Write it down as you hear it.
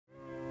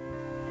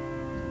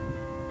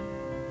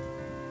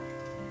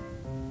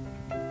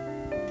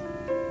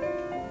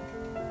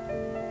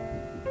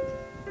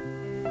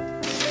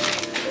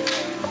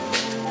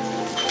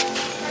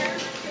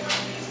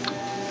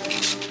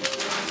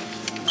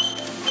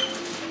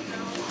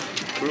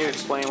Can you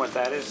explain what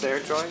that is there,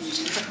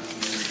 Joyce?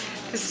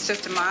 This is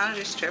just a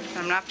monitor strip.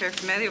 I'm not very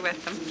familiar with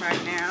them right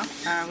now.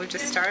 We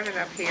just started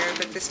up here,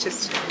 but this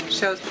just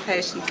shows the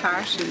patient's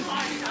heart. And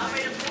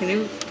can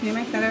you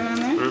make that out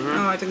on there?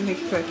 Mm-hmm. Oh, I didn't think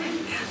you could.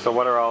 So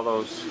what are all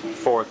those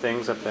 4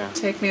 things up there?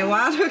 Take me a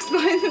while to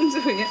explain them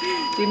to you.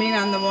 Do you mean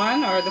on the 1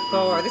 or the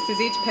 4? This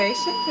is each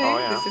patient. Eh? Oh,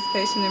 yeah. This is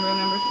patient in room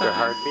number 5. Their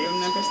heartbeats? Room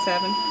number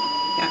 7.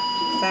 Yeah,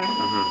 there.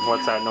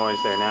 What's that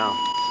noise there now?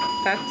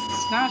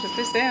 That's not at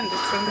this end.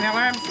 It's in the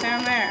alarms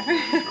down there.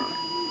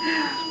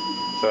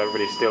 So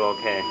everybody's still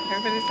okay?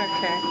 Everybody's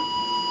okay.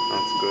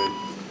 That's good.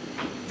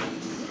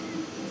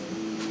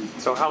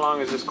 So how long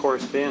has this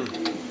course been?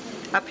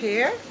 Up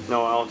here?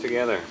 No,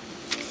 altogether.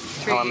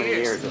 3 How many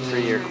years? A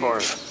 3-year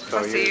course. So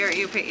Plus a year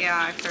at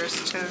PEI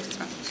first too.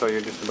 So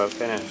you're just about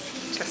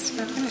finished? Just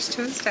about finished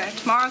Tuesday.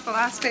 Tomorrow's the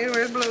last day to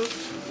wear blue.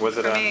 Was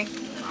it for a me.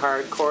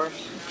 hard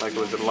course? Like,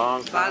 was it a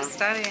long time? A lot of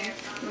studying.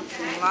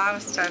 A lot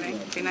of studying.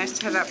 It'd be nice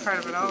to have that part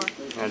of it over.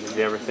 And did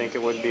you ever think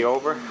it would be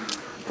over?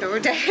 There were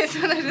days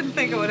when I didn't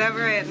think it would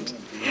ever end.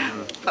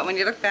 But when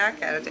you look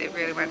back at it, it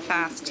really went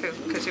fast too,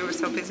 because you were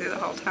so busy the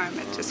whole time.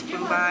 It just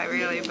flew by,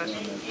 really. But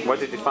what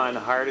did you find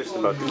the hardest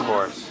about the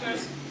course?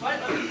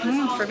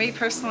 For me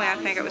personally, I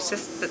think it was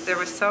just that there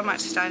was so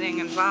much studying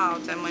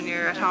involved, and when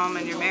you're at home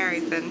and you're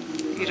married, then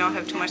you don't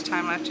have too much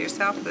time left to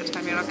yourself by the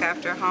time you look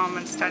after home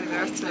and study the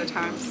rest of the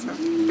time. So.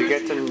 Do you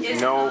get to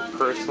know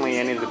personally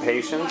any of the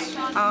patients?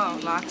 Oh,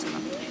 lots of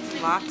them.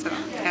 Lots of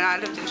them. And I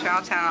lived in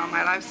Charlottetown all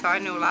my life, so I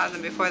knew a lot of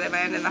them before they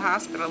landed in the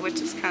hospital, which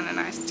is kind of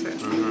nice too.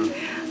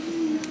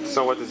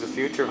 So what does the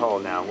future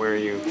hold now? Where are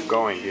you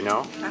going, do you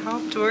know? I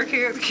hope to work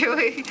here at the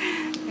QE.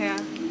 Yeah.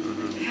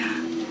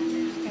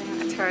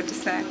 Yeah, it's hard to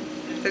say.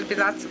 There'd be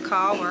lots of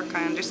call work,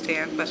 I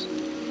understand, but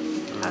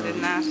other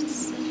than that,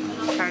 it's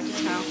hard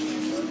to tell.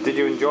 Did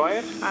you enjoy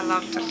it? I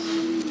loved it.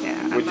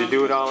 Yeah. Would you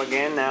do it all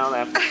again now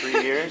after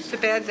 3 years? It's a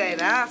bad day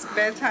to ask,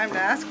 bad time to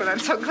ask, but I'm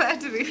so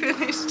glad to be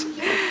finished.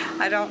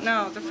 I don't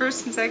know. The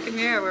first and second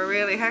year were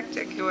really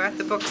hectic. You were at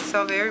the books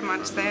so very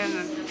much then,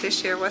 and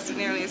this year wasn't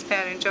nearly as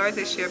bad. I enjoyed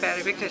this year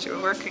better because you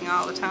were working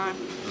all the time.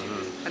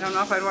 I don't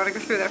know if I'd want to go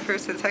through that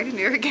first and second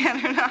year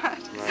again or not.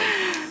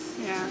 Right.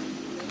 Yeah.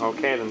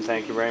 Okay, then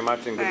thank you very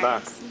much and good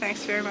luck.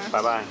 Thanks very much.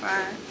 Bye-bye.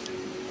 Bye.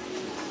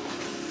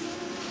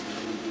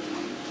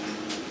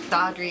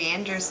 Audrey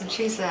Anderson.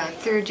 She's a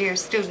third-year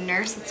student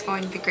nurse that's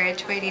going to be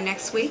graduating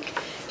next week.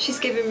 She's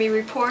giving me a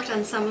report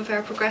on some of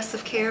our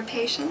progressive care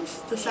patients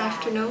this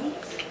afternoon.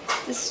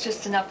 This is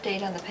just an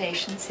update on the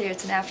patients here.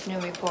 It's an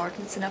afternoon report,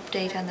 and it's an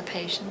update on the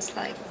patients.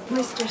 Like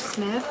Mr.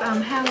 Smith,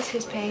 how is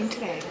his pain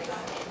today?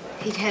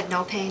 He'd had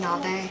no pain all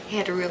day. He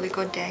had a really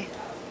good day.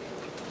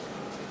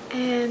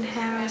 And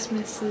how is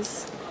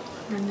Mrs.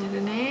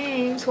 Renetta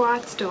Names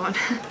Watts doing?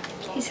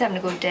 he's having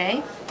a good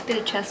day. Bit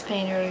of chest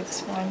pain earlier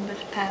this morning, but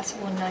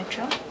passable in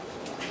nitro.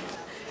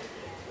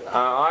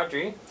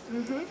 Audrey,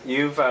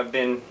 you've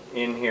been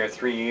in here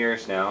 3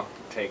 years now,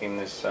 taking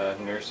this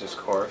nurse's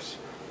course.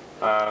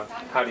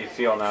 How do you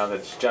feel now that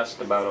it's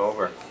just about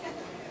over?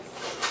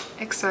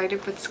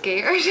 Excited but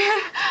scared.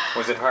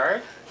 Was it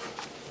hard?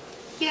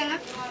 Yeah.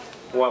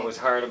 What was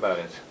hard about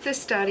it? The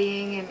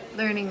studying and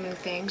learning new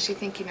things. You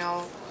think you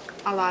know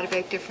a lot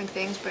about different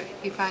things, but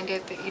you find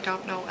out that you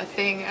don't know a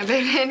thing about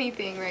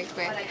anything right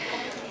quick.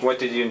 What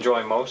did you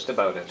enjoy most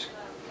about it?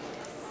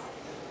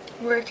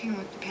 Working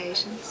with the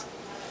patients.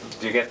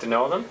 Do you get to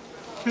know them?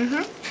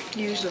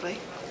 Usually.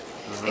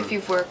 If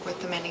you've worked with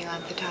them any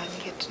length of time,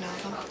 you get to know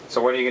them.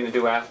 So what are you going to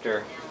do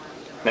after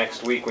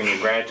next week when you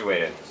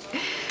graduated?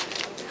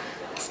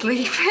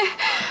 Sleep.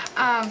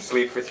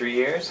 Sleep for 3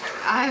 years?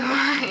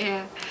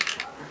 Yeah.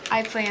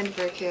 I plan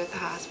to work here at the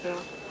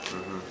hospital.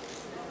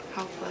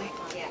 Hopefully.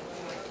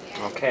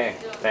 Okay,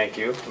 thank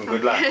you, and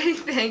good luck.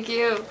 Thank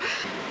you.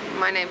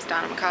 My name's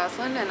Donna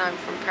McCausland, and I'm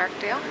from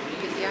Parkdale,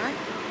 PEI.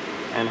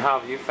 And how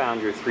have you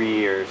found your 3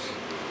 years?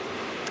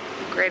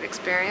 Great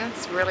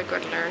experience, really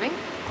good learning.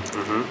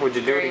 Would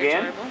you do it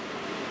again? Enjoyable.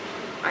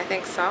 I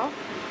think so,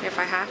 if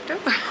I have to.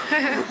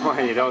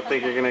 Why, you don't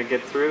think you're going to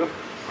get through?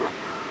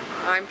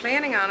 I'm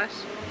planning on it.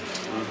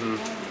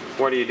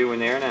 What are you doing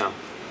there now?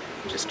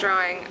 I'm just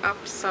drawing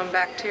up some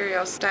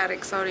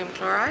bacteriostatic sodium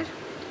chloride.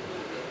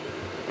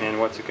 And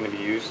what's it going to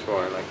be used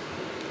for? Like,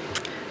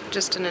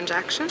 Just an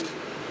injection.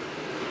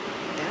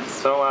 Yes.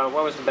 so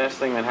what was the best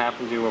thing that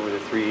happened to you over the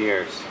 3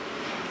 years?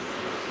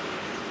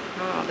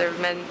 Oh, there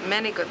have been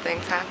many good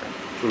things happen.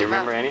 Can you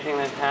remember anything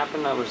that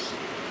happened that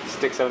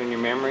sticks out in your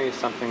memory?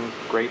 Something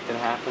great that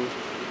happened?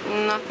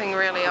 Nothing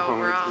really Over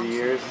overall. 3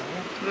 years?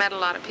 Met a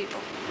lot of people,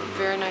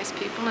 very nice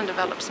people, and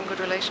developed some good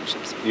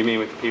relationships. You mean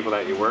with the people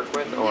that you work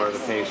with or the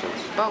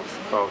patients? Both.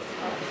 Both.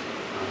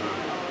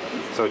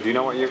 So do you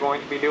know what you're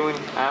going to be doing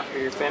after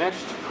you're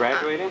finished,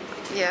 graduating?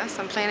 Yes,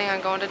 I'm planning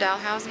on going to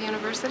Dalhousie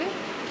University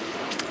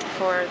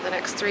for the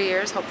next 3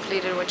 years, hopefully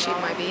to achieve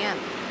my BN.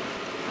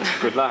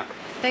 Good luck.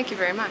 Thank you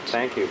very much.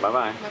 Thank you.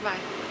 Bye-bye. Bye-bye.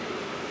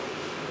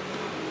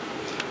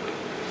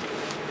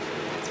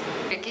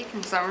 Vicki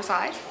from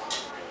Summerside.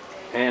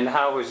 And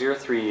how was your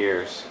 3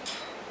 years?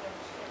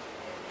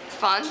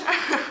 fun.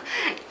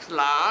 It's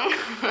long.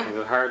 Is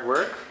it hard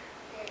work?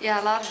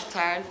 Yeah, a lot of it's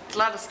hard. It's a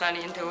lot of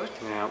studying to it.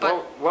 Yeah.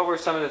 But What were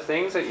some of the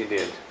things that you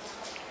did?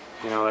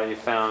 You know, that you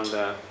found,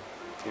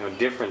 you know,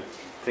 different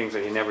things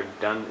that you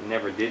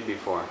never did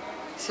before.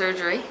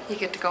 surgery, you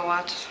get to go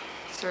watch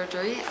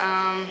surgery.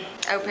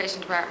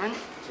 Outpatient department.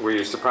 Were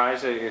you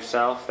surprised at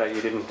yourself that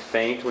you didn't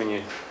faint when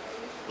you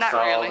Not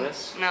saw really. all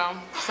this? No,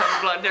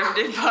 some blood never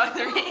did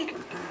bother me.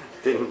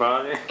 Didn't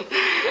bother you?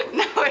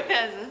 No, it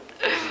hasn't.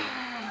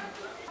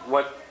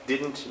 What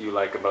didn't you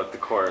like about the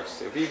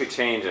course? If you could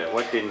change it,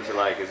 what didn't you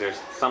like? Is it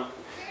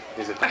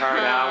the hard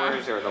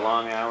hours or the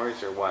long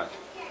hours or what?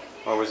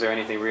 Or was there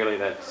anything really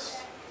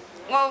that's...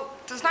 Well,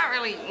 there's not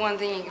really one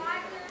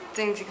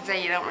things you can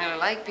say you don't really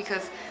like,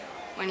 because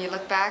when you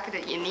look back at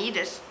it, you need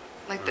it.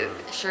 Like,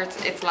 sure,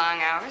 it's long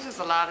hours, there's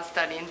a lot of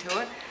studying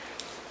to it,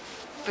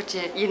 but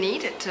you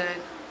need it to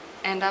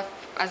end up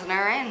as an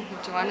RN,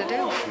 what you want to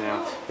do.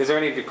 Yeah. Is there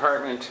any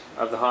department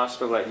of the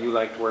hospital that you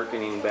liked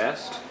working in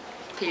best?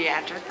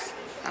 Pediatrics,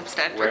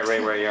 obstetrics.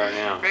 Right where you are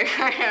now. Right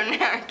where I am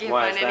now, I can't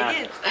Why find is any that?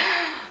 kids.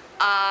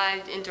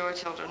 I enjoy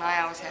children,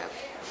 I always have.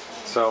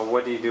 So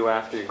what do you do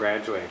after you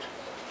graduate?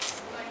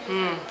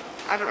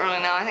 I don't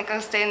really know. I think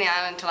I'll stay in the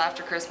island until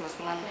after Christmas,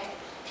 and then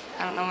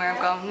I don't know where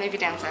I'm going. Maybe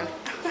down south.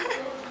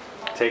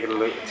 Take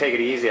it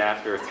easy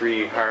after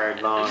 3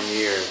 hard, long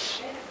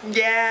years.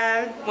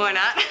 Yeah, why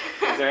not?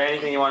 Is there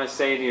anything you want to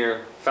say to your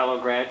fellow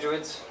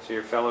graduates, to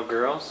your fellow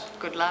girls?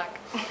 Good luck.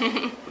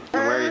 And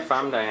where are you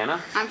from, Diana?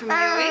 I'm from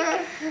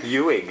Ewing.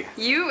 Ewing.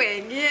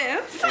 Ewing,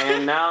 yes.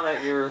 And now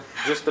that you're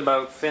just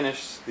about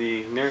finished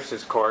the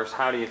nurse's course,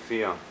 how do you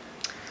feel?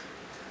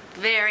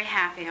 Very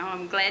happy. Oh,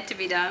 I'm glad to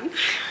be done.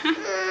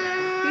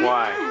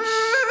 Why?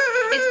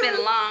 It's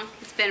been long.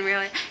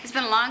 It's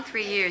been a long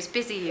 3 years,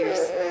 busy years.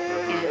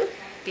 Yeah,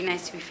 be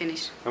nice to be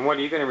finished. And what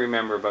are you going to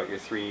remember about your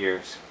 3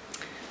 years?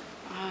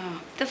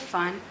 Oh, the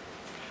fun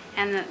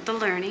and the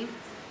learning.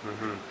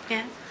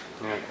 Yeah.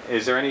 Yeah.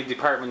 Is there any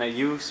department that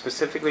you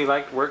specifically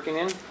liked working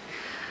in?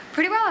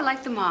 Pretty well, I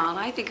like them all.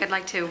 I think I'd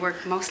like to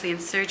work mostly in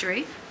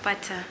surgery,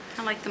 but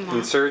I like them all.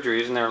 In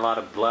surgery, isn't there a lot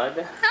of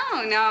blood?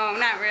 Oh, no,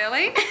 not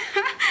really.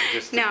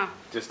 No.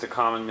 Just a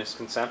common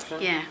misconception?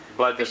 Yeah.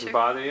 Blood for doesn't sure.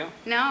 bother you?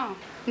 No,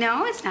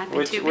 it's not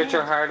been too bad. Which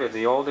are harder,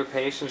 the older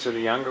patients or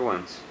the younger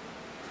ones?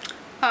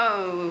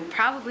 Oh,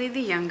 probably the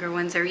younger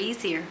ones are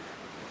easier.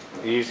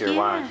 Easier,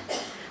 why?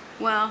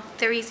 Well,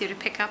 they're easier to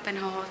pick up and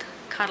hold,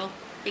 cuddle.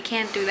 You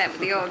can't do that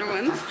with the older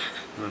ones.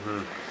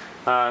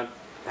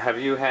 Have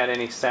you had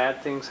any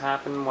sad things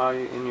happen while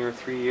in your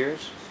 3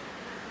 years?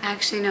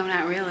 Actually, no,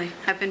 not really.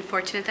 I've been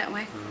fortunate that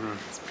way.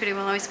 It's pretty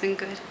well always been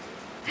good.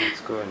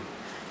 That's good.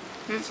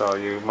 So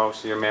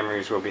most of your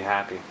memories will be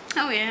happy.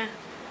 Oh, yeah.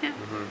 Yeah.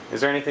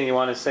 Is there anything you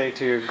want to say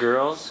to your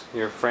girls,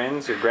 your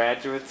friends, your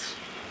graduates?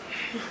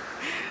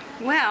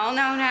 Well,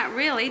 no, not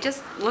really.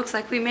 Just looks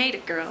like we made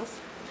it, girls.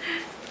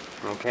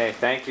 Okay,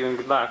 thank you and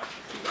good luck.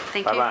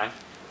 Thank you. Bye-bye.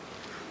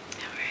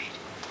 All right.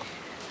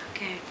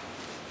 Okay.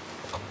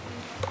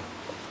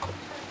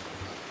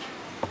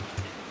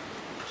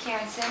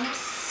 Karen Sims,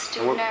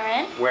 student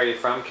RN, Where are you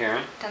from,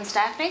 Karen?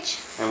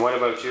 Dunstaffnage. And what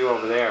about you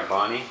over there,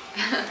 Bonnie?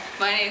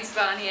 My name's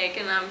Bonnie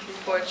Aiken, I'm from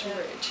Fortune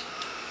Bridge.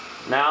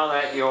 Now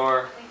that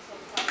your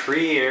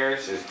 3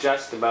 years is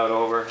just about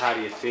over, how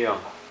do you feel?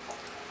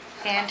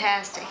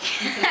 Fantastic.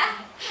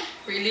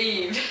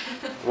 Relieved.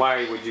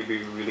 Why would you be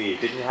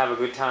relieved? Didn't you have a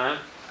good time?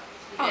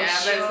 Oh, yeah,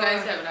 sure. but it's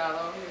nice to have it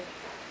all over.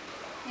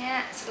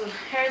 Yeah, it's a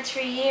hard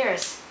 3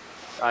 years.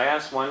 I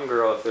asked one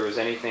girl if there was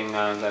anything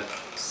that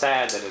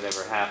sad that had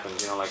ever happened,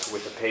 you know, like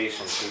with the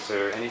patients. Is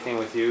there anything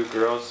with you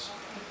girls,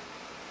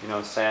 you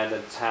know, sad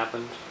that's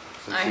happened?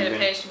 Since I you've had a been...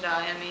 patient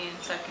die on me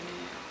in second year.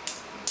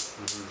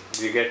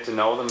 Do you get to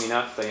know them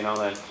enough that you know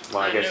that,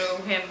 well, I guess...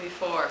 knew him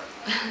before.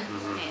 So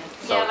Yeah,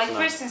 it's like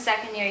not- first and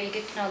second year you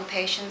get to know the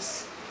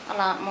patients a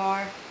lot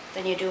more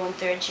than you do in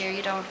third year.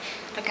 You don't,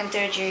 like in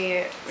third year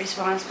you're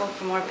responsible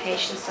for more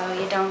patients, so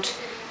you don't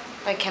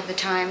like have the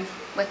time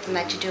with them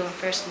that you do in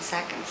first and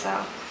second. So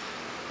I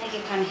think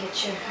it kind of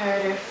hits you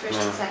harder first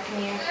and second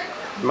year.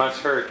 It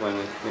must hurt when,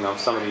 you know,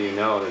 somebody you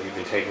know that you've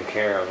been taking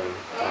care of and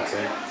that's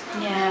it.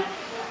 Yeah.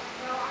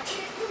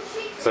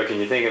 So can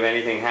you think of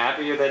anything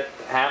happier that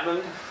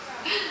happened?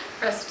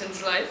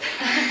 Resident's life.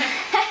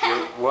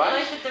 What?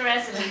 Life with the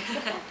residents.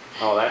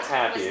 Oh, that's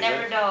happy, was is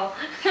never it? dull.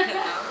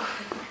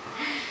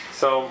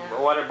 So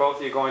what are both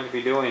of you going to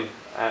be doing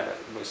as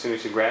soon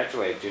as you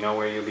graduate? Do you know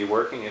where you'll be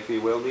working, if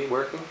you will be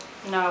working?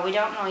 No, we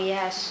don't know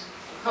yet.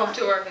 Hope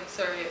to work in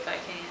Surrey if I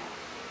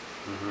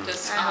can.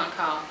 Just on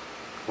call.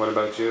 What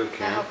about you, I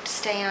Karen? hope to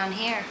stay on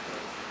here.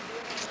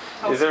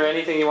 Is there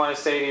anything you want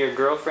to say to your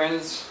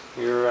girlfriends,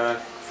 your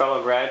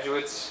fellow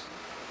graduates?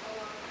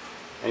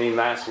 Any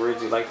last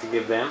words you'd like to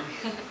give them?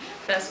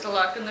 Best of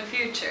luck in the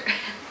future.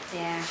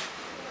 Yeah.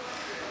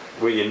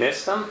 Will you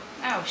miss them?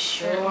 Oh,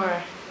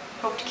 sure.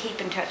 Hope to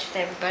keep in touch with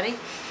everybody.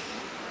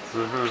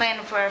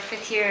 Planning for our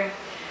 5th year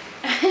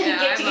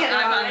get together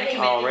I'm on the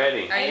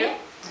already. committee. Already? Are you?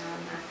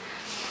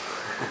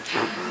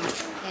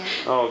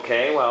 Yeah.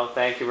 Okay, well,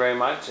 thank you very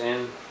much,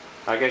 and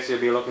I guess you'll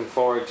be looking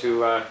forward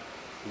to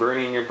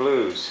Burning Your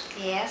Blues.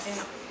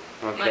 Yes.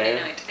 Okay.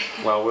 Monday night.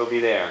 Well, we'll be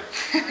there.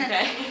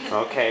 Okay.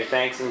 Okay,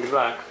 thanks and good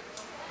luck.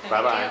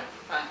 Bye-bye.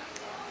 Bye.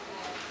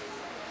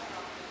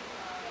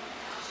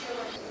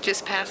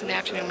 Just passing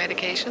afternoon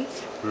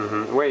medications.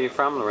 Where are you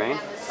from, Lorraine?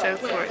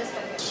 Southport.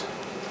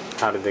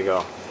 How did they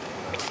go?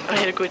 I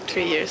had a good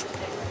 3 years.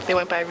 They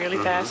went by really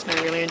fast and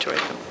I really enjoyed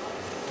them.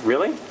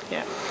 Really?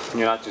 Yeah.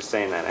 You're not just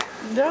saying that.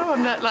 No,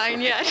 I'm not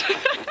lying yet.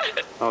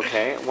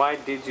 Okay. Why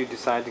did you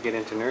decide to get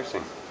into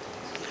nursing?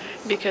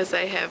 Because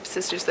I have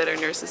sisters that are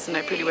nurses and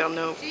I pretty well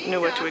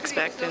knew what to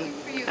expect and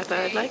I thought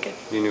I'd like it.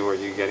 You knew what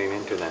you were getting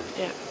into then.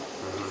 Yeah.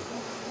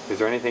 Is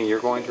there anything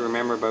you're going to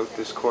remember about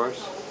this course?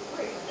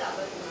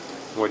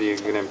 What are you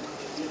going to...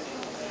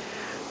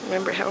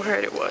 Remember how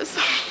hard it was.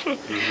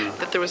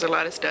 That there was a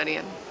lot of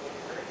studying.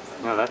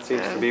 No, that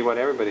seems to be what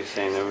everybody's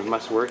saying. It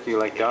must work you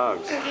like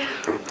dogs.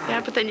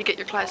 Yeah, but then you get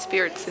your class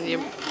spirits and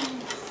you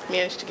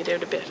manage to get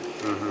out a bit.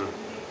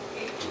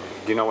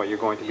 Do you know what you're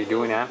going to be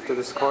doing after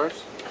this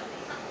course?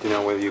 Do you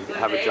know whether you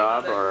have a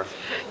job or...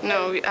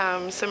 No,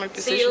 summer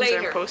positions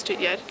aren't posted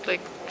yet.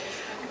 Like,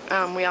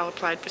 we all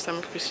applied for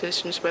summer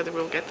positions, whether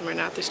we'll get them or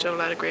not. There's still a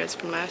lot of grads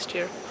from last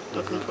year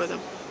looking for them.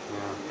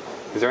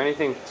 Yeah. Is there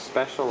anything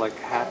special, like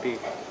happy,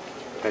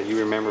 that you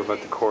remember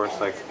about the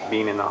course, like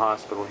being in the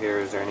hospital here?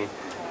 Is there any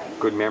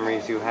good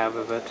memories you have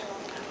of it?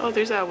 Oh,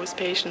 there's always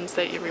patients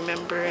that you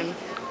remember and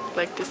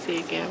like to see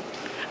again.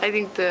 I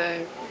think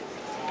the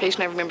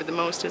patient I remember the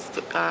most is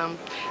the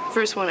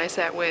first one I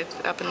sat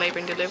with up in labor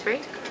and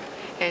delivery,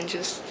 and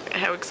just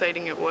how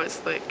exciting it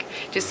was, like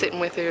just sitting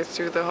with her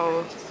through the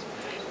whole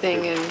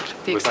thing and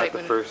the Was that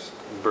excitement. the first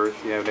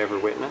birth you had ever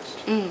witnessed?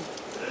 Yeah.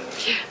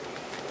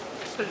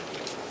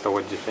 So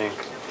what did you think?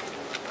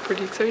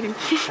 Pretty exciting.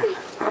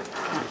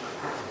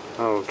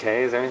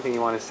 Okay, is there anything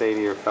you want to say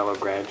to your fellow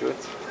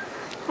graduates?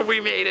 We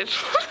made it.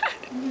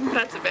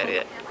 That's about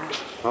it.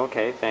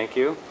 Okay, thank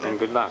you, and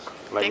good luck.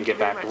 Let you Thank get you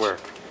very back to much.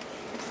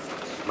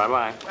 work.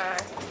 Bye-bye. Bye.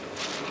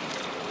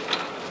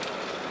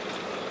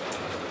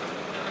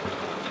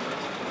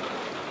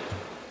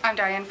 I'm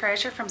Diane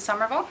Fraser from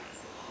Somerville.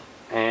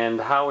 And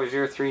how was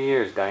your 3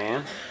 years,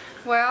 Diane?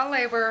 Well,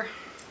 they were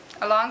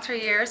a long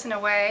 3 years in a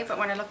way, but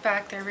when I look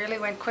back, they really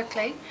went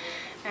quickly.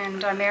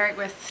 And I'm married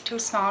with 2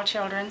 small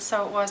children,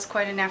 so it was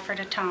quite an effort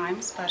at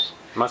times. But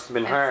Must have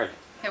been hard.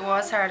 it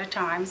was hard at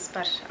times,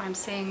 but I'm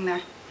seeing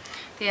the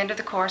end of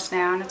the course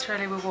now, and it's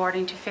really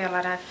rewarding to feel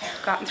that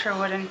I've gotten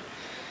through it and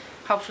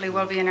hopefully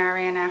will be an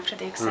RN after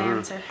the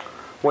exams are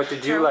What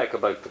did you through. like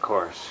about the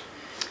course?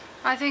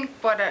 I think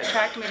what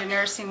attracted me to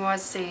nursing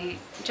was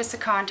just the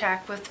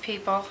contact with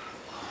people,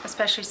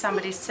 especially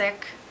somebody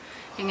sick,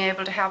 being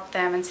able to help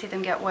them and see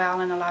them get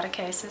well in a lot of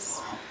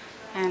cases,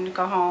 and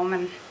go home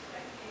and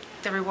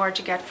the reward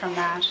you get from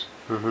that.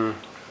 Do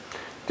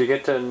you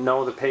get to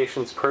know the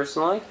patients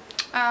personally?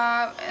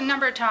 A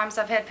number of times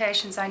I've had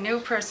patients I knew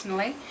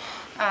personally.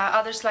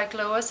 Others like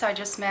Lewis I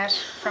just met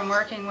from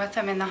working with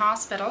him in the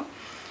hospital.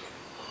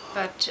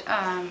 But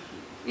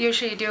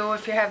usually you do,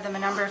 if you have them a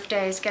number of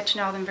days, get to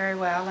know them very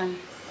well and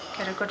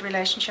get a good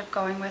relationship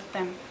going with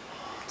them.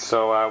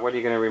 So what are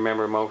you going to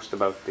remember most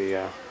about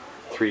the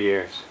 3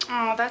 years?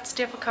 Oh, that's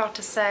difficult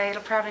to say.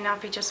 It'll probably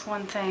not be just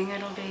one thing.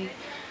 It'll be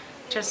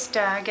just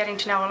getting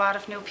to know a lot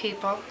of new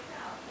people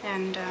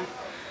and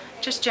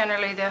just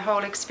generally the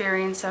whole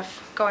experience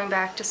of going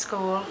back to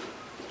school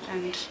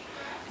and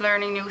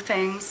learning new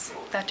things,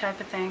 that type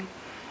of thing.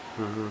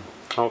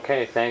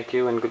 Okay, thank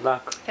you and good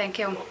luck. Thank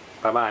you.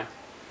 Bye-bye.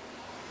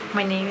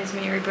 My name is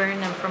Mary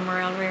Byrne. I'm from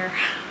Morel Rare.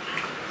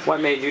 What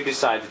made you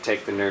decide to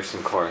take the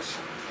nursing course?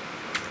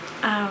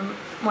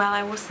 Well,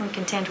 I wasn't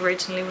content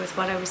originally with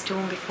what I was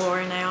doing before,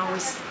 and I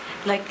always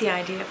liked the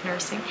idea of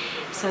nursing.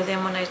 So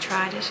then when I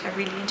tried it, I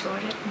really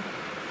enjoyed it.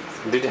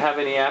 Did you have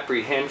any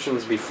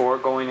apprehensions before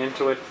going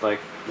into it? Like,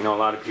 you know, a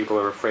lot of people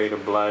are afraid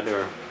of blood,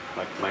 or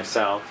like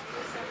myself.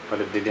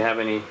 But did you have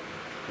any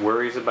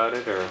worries about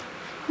it, or?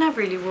 Not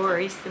really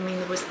worries. I mean,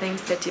 there was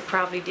things that you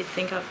probably did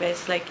think of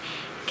as like,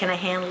 can I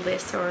handle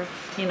this? Or,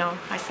 you know,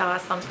 I saw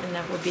something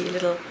that would be a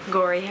little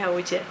gory. How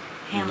would you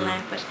handle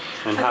that? But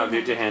and how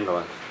did you handle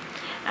it?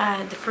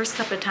 The first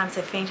couple of times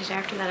I fainted.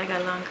 After that, I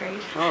got along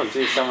great. Oh,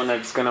 gee, someone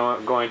that's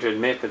going to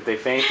admit that they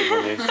fainted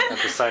when they at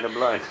the sight of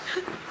blood.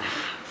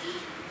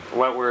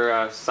 What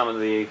were some of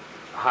the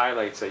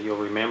highlights that you'll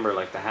remember,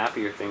 like the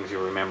happier things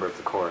you'll remember of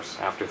the course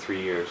after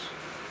 3 years?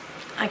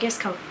 I guess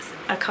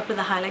a couple of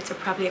the highlights are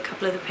probably a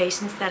couple of the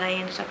patients that I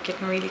ended up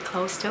getting really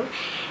close to.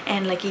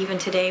 And like even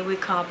today we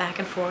call back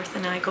and forth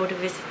and I go to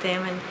visit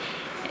them, and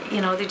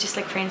you know, they're just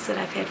like friends that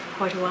I've had for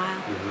quite a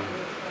while.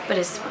 But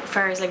as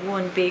far as like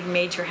one big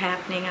major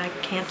happening, I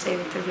can't say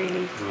that there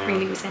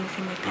really was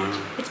anything like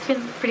that. It's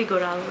been pretty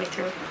good all the way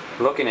through.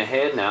 Looking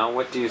ahead now,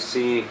 what do you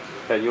see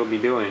that you'll be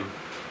doing,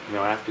 you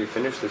know, after you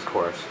finish this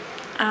course?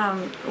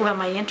 Well,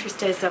 my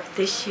interest as of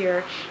this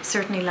year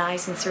certainly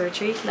lies in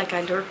surgery. Like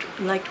I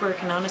liked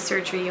working on a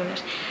surgery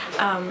unit.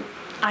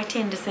 I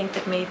tend to think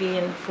that maybe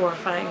in 4 or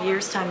 5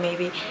 years' time,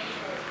 maybe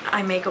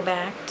I may go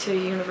back to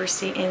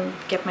university and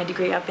get my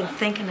degree. I've been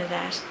thinking of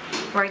that.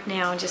 right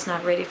now I'm just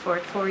not ready for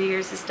it. 4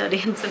 years of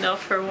studying's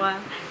enough for a while.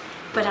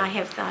 But I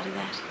have thought of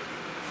that.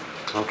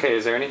 Okay,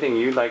 is there anything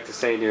you'd like to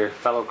say to your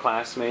fellow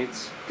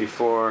classmates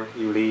before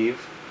you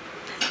leave?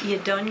 You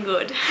done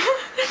good.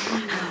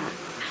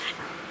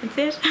 That's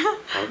it.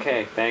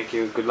 Okay, thank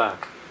you. Good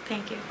luck.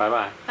 Thank you.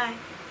 Bye-bye. Bye.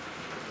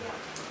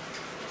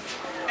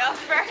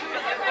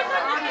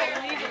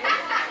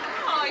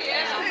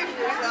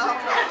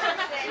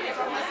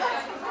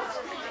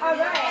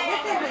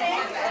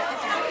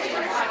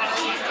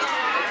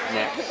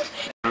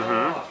 Next.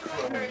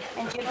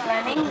 And Jude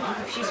Fleming,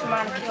 she's from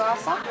Montague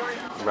also.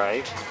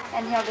 Right.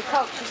 And Hilda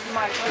Coke, she's from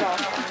Montague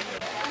also.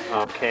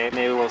 Okay,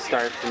 maybe we'll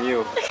start from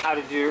you. How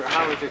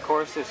was your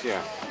course this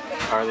year?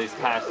 Or these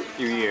past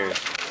few years?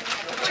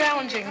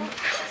 Challenging.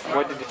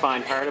 What did you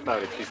find hard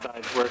about it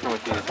besides working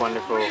with these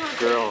wonderful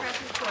girls?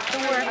 The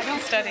work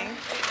and studying.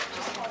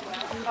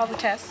 All the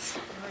tests.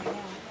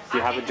 Do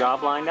you have a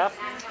job lined up?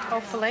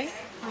 Hopefully.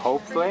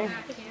 Hopefully?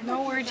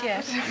 No word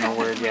yet. No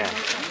word yet.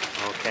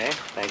 Okay,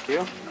 thank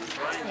you.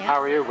 How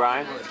are you,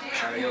 Brian?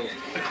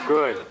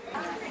 Good.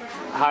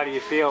 How do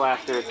you feel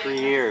after 3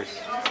 years,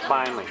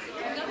 finally?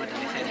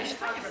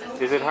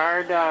 Is it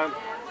hard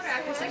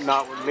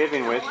not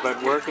living with, but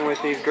working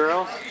with these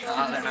girls?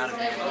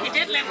 You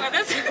did live with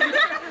us.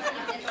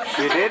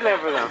 You did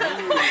live with them.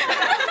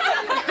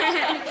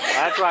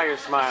 That's why you're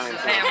smiling.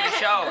 Family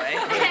show, eh?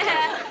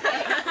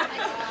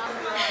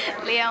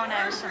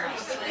 Leona.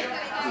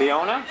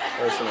 Leona?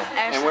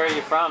 And where are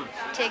you from?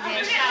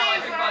 Tignish.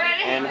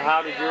 And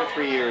how did your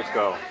 3 years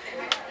go?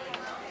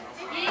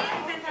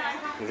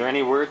 Is there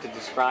any word to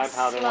describe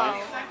how they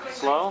went?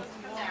 Slow.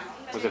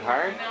 Was it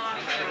hard?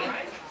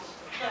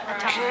 At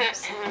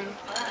times.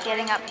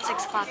 Getting up at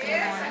 6 o'clock in the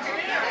morning.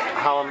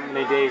 How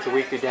many days a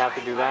week did you have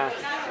to do that?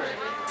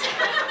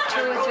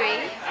 2 or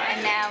 3,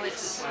 and now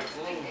it's 4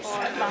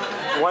 or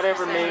 5.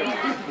 Whatever made,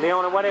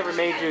 Leona, whatever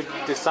made you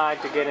decide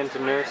to get into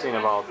nursing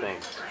of all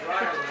things?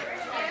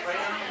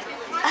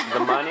 The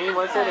money,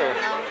 was it? Or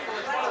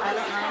I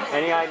don't know.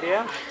 any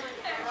idea?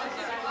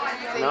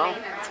 No?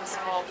 Maintenance was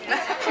full.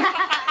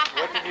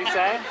 What did you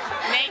say?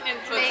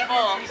 Maintenance was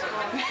full.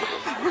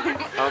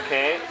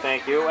 Okay,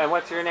 thank you. And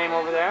what's your name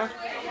over there?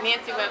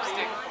 Nancy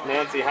Webster.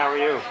 Nancy, how are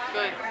you?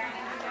 Good.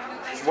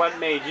 What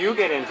made you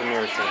get into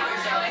nursing?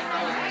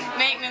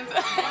 Maintenance.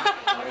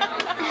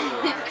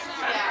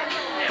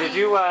 Did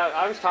you,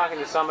 I was talking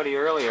to somebody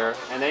earlier,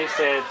 and they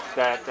said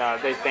that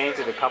they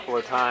fainted a couple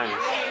of times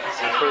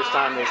the first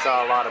time they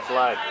saw a lot of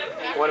blood.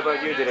 What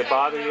about you? Did it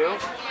bother you?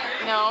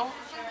 No.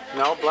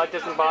 No? Blood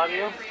doesn't bother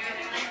you?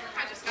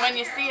 When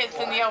you see it's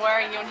in the OR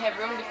and you don't have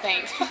room to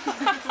faint.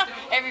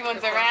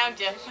 Everyone's around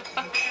you.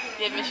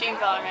 You have machines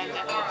all around you.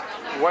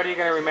 What are you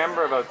going to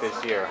remember about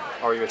this year,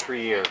 or your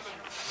 3 years?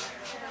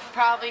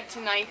 Probably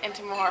tonight and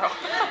tomorrow.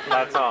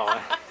 That's all.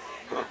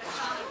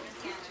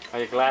 Are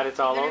you glad it's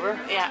all over?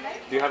 Yeah.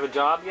 Do you have a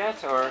job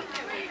yet, or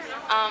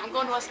I'm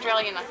going to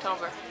Australia in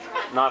October.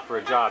 not for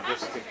a job,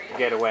 just to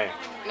get away?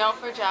 No,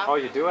 for a job. Oh,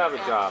 you do have a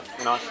job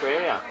in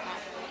Australia?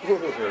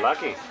 You're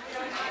lucky.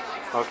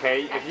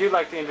 Okay, if you'd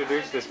like to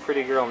introduce this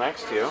pretty girl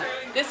next to you.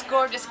 This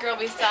gorgeous girl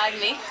beside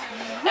me,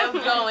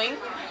 outgoing,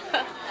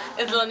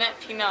 is Lynette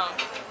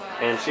Pinot.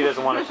 And she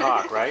doesn't want to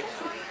talk, right?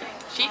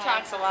 She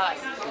talks a lot.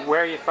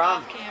 Where are you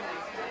from?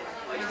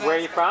 Where are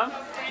you from?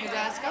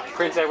 Glasgow?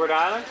 Prince Edward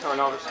Island or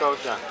Nova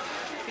Scotia?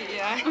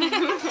 Yeah.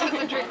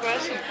 That's a trick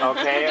question.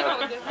 Okay,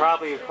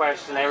 probably a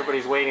question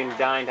everybody's waiting,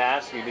 dying to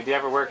ask you. Did you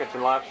ever work at the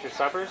lobster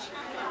suppers?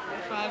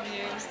 5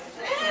 years.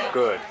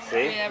 Good, see?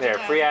 Free There,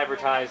 free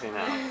advertising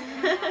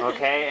now.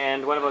 Okay,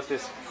 and what about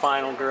this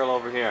final girl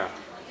over here?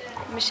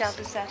 Michelle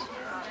Doucette.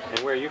 And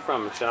where are you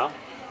from, Michelle?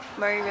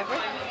 Murray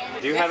River.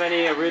 Do you have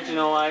any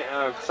original,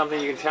 something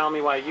you can tell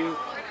me why you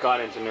got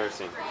into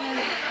nursing?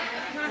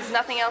 There's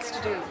nothing else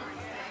to do.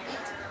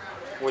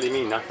 What do you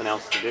mean, nothing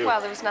else to do? Well,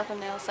 there was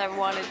nothing else I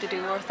wanted to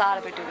do or thought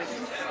about doing.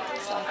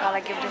 So I thought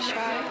I'd give it a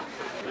try.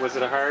 Was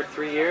it a hard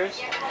 3 years?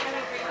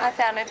 I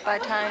found it by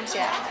times,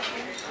 yeah.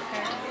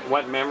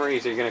 What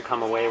memories are you going to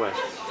come away with?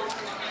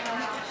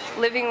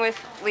 Living with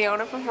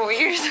Leona for 4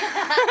 years.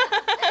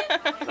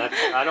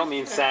 I don't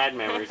mean sad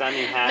memories, I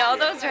mean happy. No,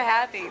 those are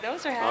happy.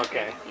 Those are happy.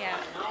 Okay. Yeah.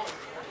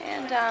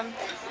 And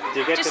Do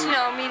you get just, to, you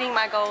know, meeting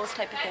my goals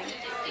type of thing.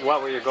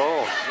 What were your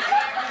goals?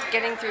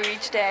 Getting through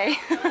each day.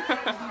 Those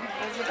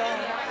are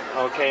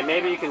goals. Okay,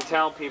 maybe you can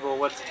tell people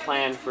what's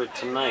planned for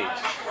tonight.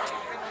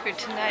 For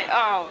tonight.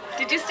 Oh,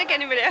 did you stick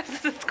anybody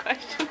else in this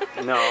question?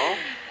 No.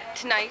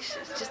 Tonight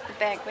is just the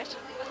banquet.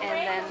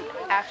 And then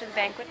after the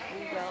banquet,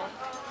 we will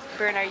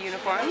burn our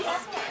uniforms.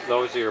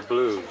 Those are your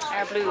blues.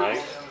 Our blues.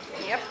 Right?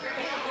 Yep.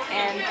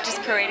 And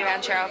just parade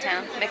around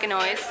Charlottetown. Make a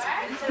noise.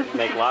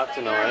 Make lots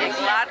of noise. Make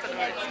lots of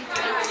noise.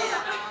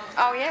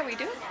 Oh yeah, we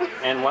do.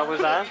 And what was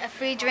that? A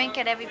free drink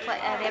at every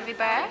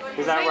bar.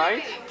 Is that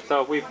right?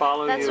 So if we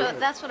follow you...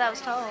 That's what I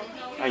was told.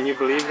 And you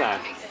believe that?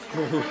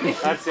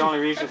 That's the only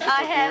reason she took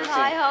I have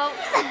high hopes.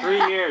 For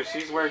 3 years,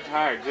 she's worked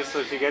hard just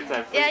so she gets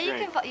that free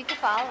drink. You can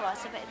follow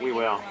us. We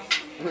will.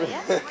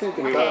 Yeah?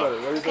 We will.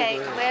 Okay,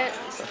 where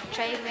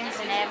trade winds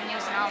and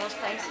avenues and all those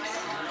places?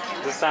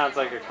 This sounds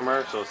like a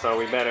commercial, so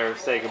we better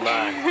say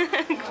goodbye.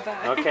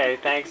 Goodbye. Okay,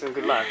 thanks and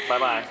good luck.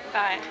 Bye-bye.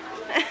 Bye.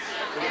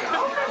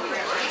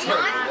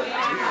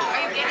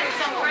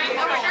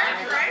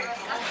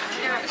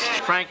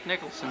 Frank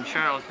Nicholson,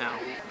 Charlottetown.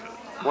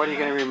 What are you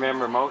going to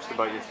remember most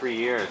about your 3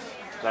 years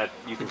that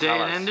you can The day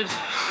tell it us? ended?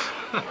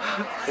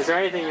 Is there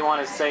anything you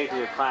want to say to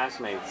your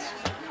classmates?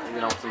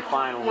 You know, some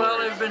final Well,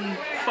 words. they've been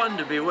fun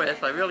to be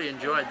with. I really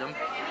enjoyed them.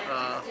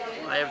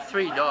 I have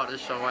 3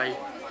 daughters, so I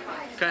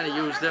kind of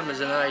use them as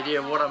an idea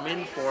of what I'm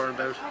in for in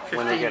about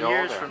When they 15 get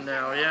years older. from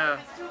now, yeah.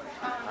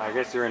 I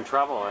guess you're in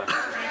trouble.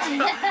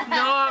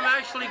 No, I'm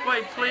actually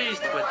quite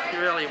pleased with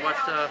really what,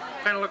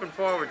 kind of looking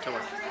forward to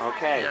it.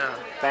 Okay. Yeah.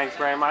 Thanks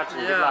very much and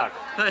good Yeah. luck.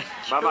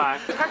 Bye-bye.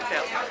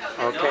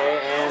 Okay,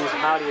 and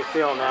how do you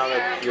feel now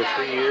that your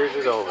 3 years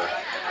is over?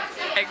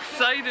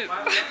 Excited.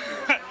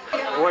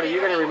 What are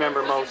you going to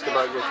remember most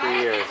about your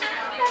 3 years?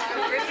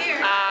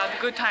 The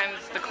good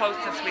times, the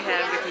closeness we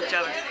had with each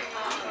other.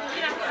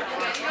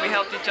 We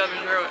helped each other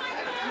through it.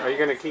 Are you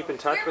going to keep in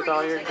touch with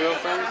all your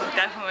girlfriends?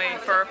 Definitely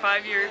for a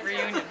 5-year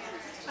reunion.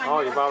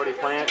 Oh, you've already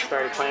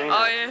started planning?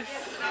 Oh that?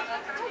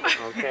 yes.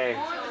 Okay.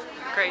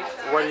 Great.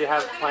 What do you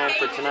have planned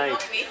for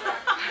tonight?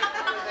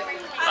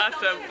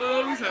 Lots of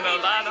booze and a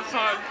lot of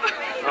fun.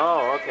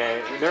 Oh,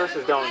 okay.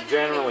 Nurses don't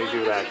generally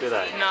do that, do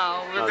they?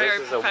 No, we're very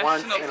this is a professional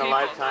once in a people.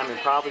 lifetime, and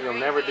probably you'll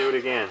never do it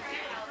again.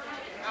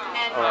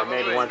 Or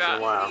maybe Probably once in not.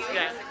 a while.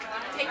 Yeah.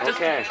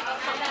 Okay.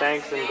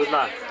 Thanks and good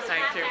luck.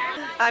 Thank you.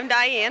 I'm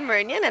Diane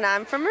Murnion, and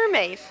I'm from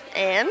Mermaid.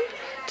 And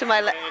to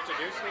my left,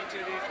 Introduce me to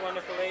these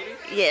wonderful ladies.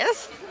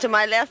 yes, to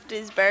my left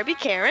is Barbie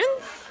Cairns.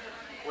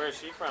 Where is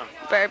she from?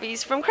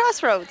 Barbie's from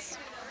Crossroads.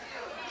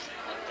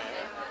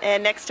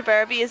 And next to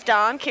Barbie is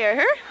Dawn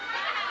Kerher,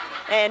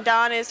 and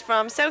Dawn is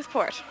from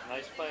Southport.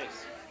 Nice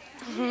place.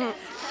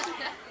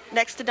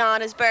 Next to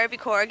Dawn is Barbie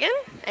Corrigan,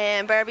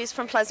 and Barbie's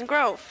from Pleasant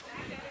Grove.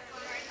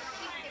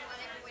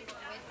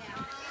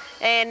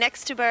 And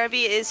next to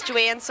Barbie is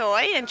Joanne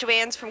Soy, and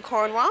Joanne's from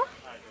Cornwall.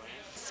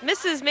 It's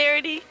Mrs.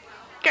 Meredy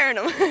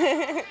Garnham,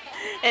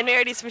 and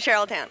Meredy's from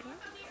Charlottetown.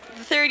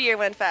 The 3rd year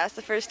went fast.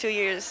 The first 2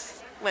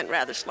 years went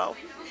rather slow.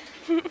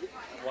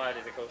 Why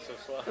did it go so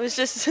slow? It was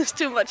just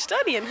too much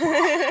studying.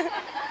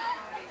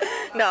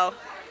 No,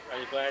 Are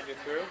you glad you're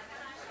through?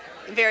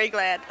 very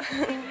glad.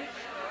 You're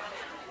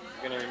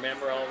going to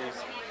remember all these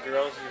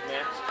girls you've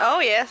met? Oh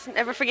yes,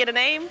 never forget a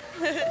name.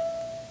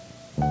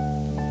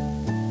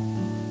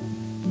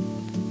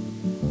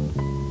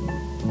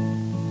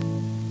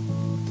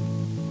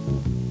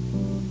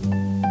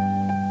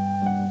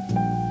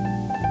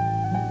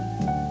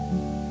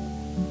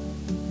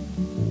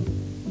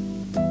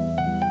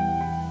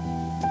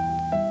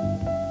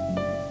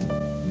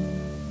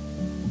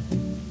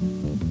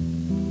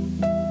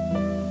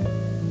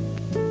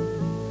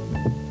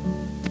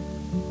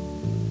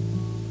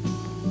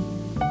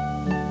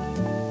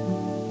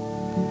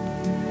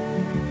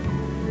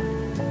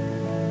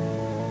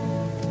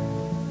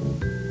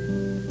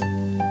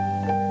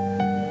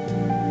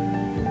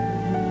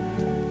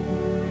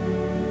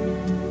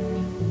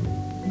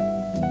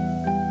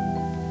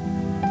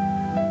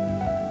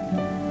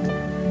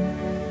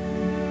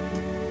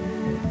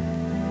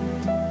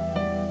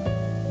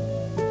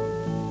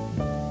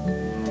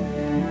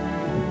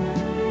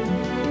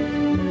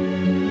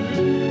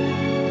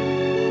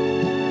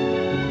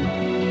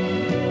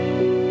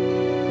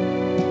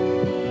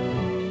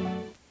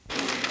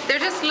 They're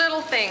just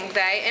little things,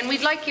 eh? And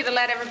we'd like you to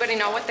let everybody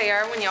know what they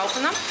are when you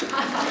open them.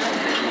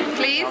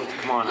 Please?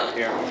 Come on up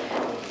here.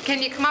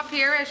 Can you come up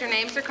here as your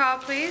names are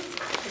called, please?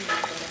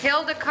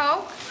 Hilda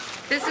Koch.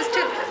 This is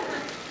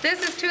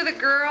to the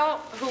girl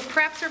who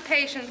preps her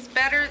patients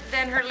better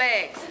than her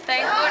legs.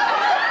 Thank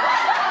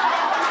goodness.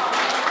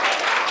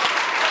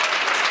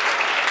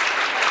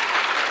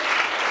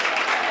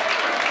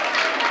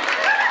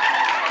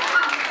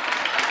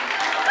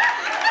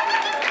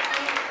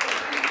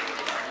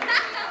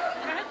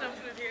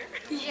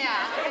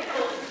 Yeah.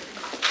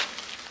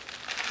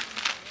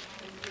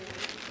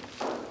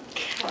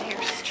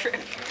 Hair strip.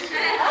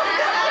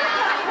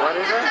 What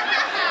is it?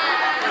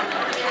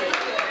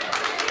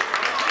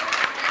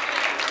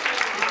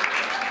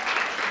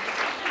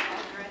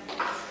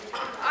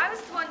 I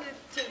was the one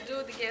to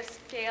do the gifts,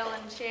 Gail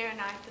and Sharon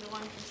after the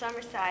one from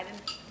Summerside, and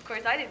of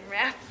course I didn't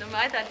wrap them.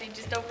 I thought they'd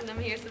just open them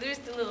here, so there's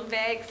the little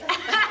bags.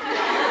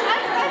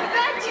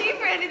 Not cheap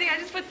or anything, I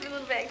just put them in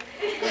little bags.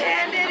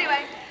 And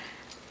anyway,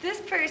 this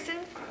person,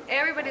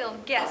 everybody will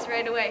guess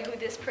right away who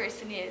this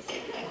person is.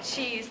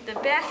 She's the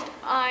best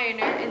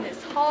ironer in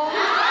this whole...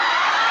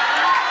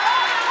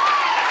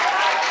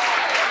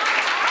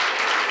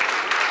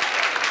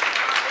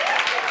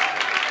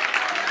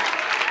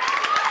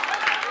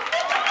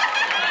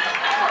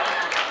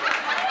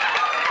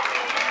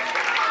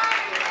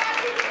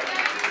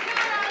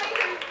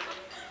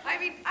 I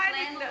mean, I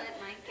didn't know.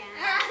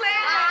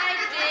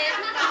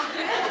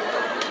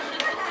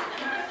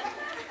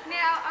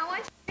 Now, I want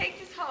you to take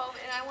this home,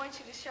 and I want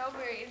you to show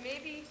Murray, and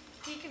maybe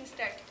he can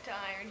start to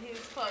iron his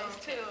clothes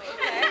too,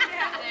 okay?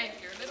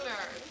 Thank you, little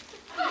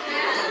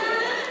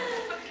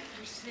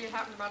You should see what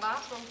happened to my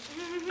last one.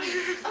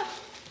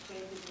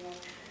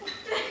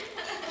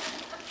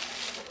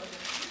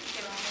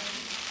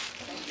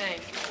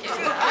 Thanks.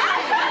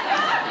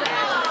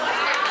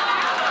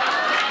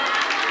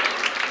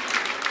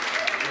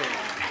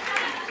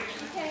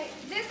 Okay,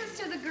 this is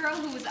to the girl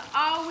who was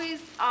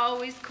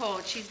always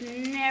cold. She's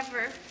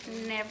never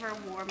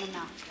warm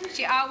enough.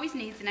 She always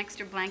needs an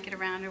extra blanket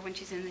around her when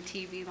she's in the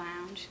TV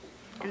lounge,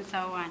 and so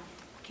on.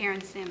 Karen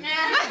Sims.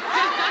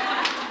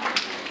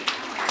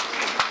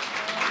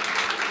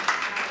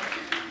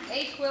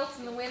 8 quilts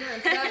in the winter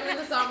and 7 in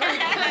the summer.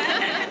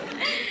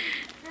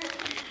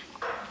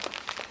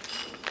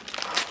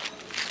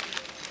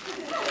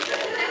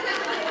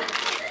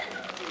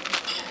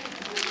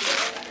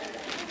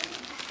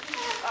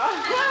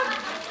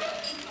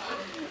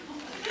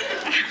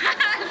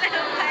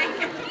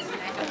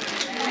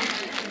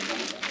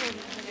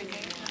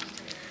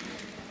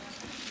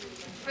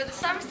 For the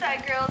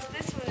Summerside girls,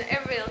 this one,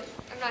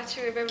 I'm not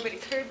sure if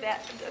everybody's heard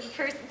that, the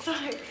person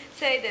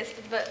say this,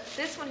 but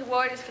this one who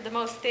wore it is for the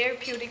most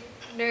therapeutic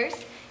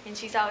nurse, and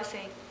she's always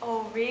saying,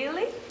 "Oh,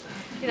 really?"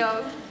 You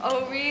know,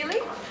 "Oh,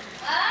 really?"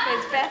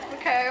 It's Beth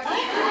McCarvey.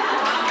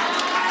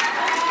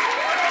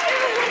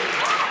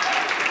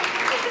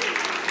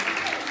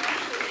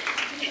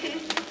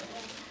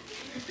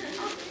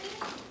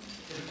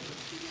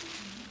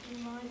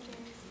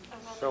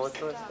 So what's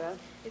that?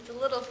 It's a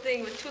little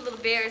thing with 2 little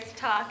bears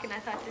talk, and I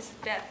thought this is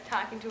Beth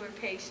talking to her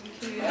patient.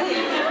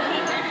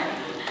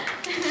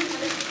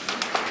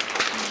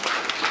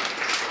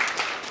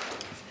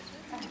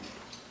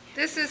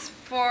 This is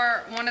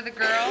for one of the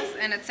girls,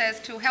 and it says,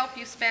 "To help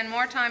you spend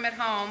more time at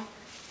home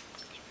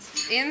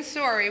in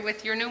Surrey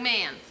with your new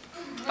man."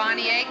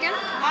 Bonnie Aiken.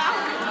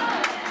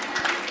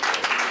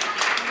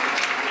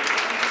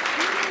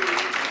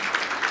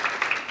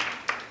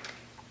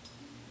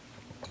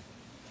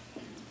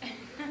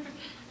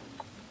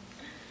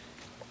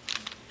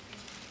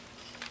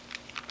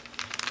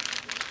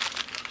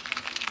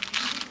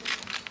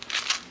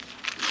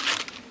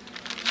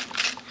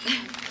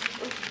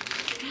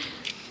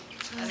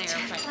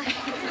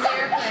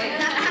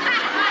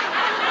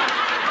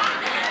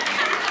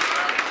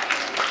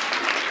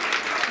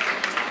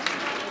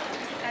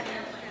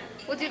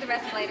 We'll do the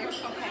rest later.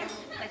 Okay.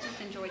 Let's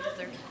just enjoy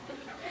dessert.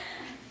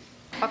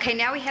 Okay,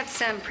 now we have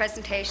some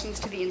presentations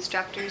to the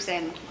instructors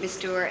and Miss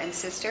Dewar and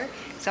Sister.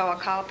 So I'll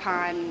call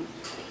upon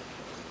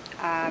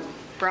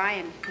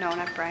Brian. No,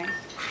 not Brian.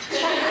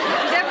 Who's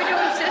ever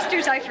doing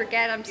Sisters, I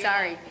forget. I'm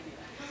sorry.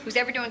 Who's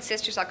ever doing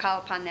Sisters, I'll call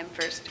upon them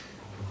first.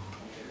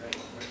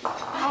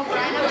 Oh,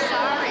 Brian, I'm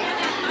sorry.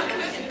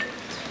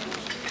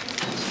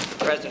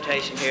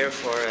 Presentation here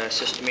for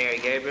Sister Mary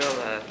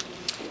Gabriel.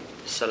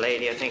 It's a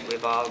lady I think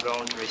we've all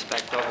grown to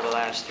respect over the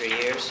last 3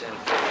 years, and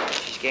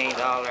she's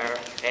gained all our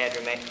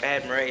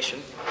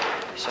admiration.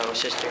 So,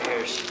 Sister,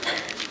 here's.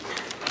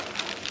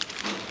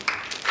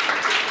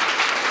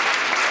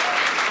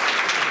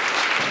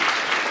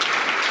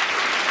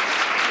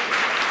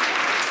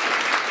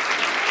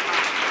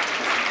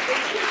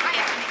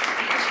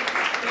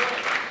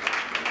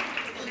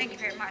 Thank you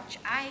very much.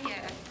 I'll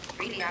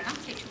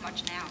not say too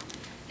much now.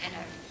 And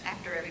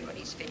after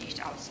everybody's finished,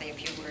 I'll say a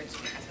few words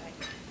because I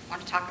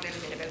want to talk a little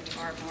bit about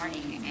tomorrow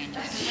morning and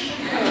just a few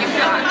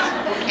thoughts.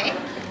 Okay?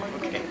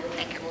 Okay.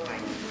 Thank you.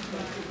 Bye.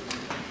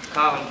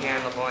 Colin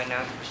Karen LeBoy now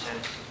to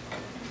present.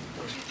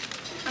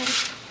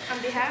 On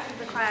behalf of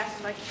the class,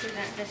 I'd like to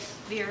present Miss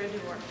Vera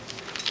Dewar.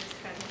 This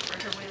present for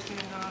her wisdom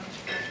and knowledge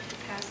for the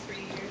past 3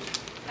 years.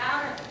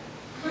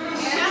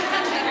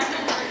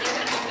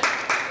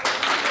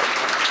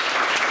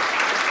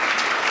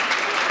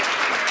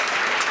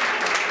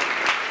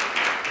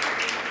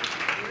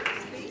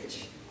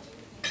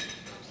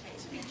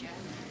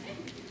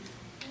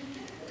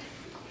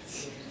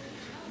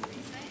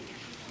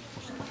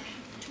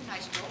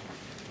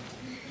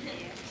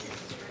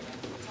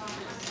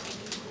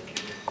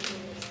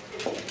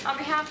 On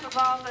behalf of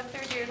all the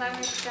 3rd years, I'm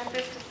going to present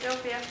this to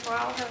Sylvia for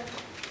all her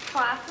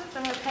classes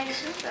and her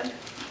patience and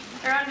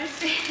her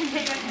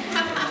understanding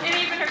and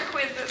even her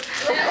quizzes.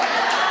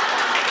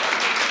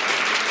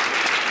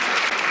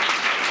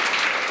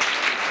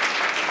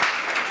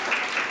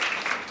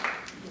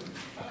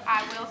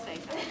 I will say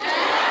something.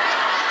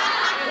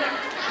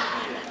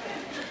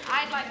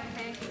 I'd like to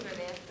thank you for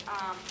this.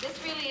 This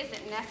really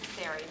isn't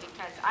necessary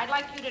because I'd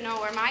like you to know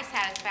where my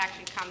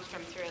satisfaction comes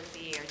from throughout the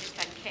year, just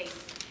in case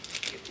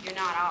you're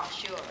not all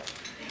sure.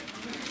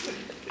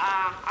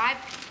 I've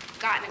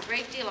gotten a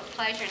great deal of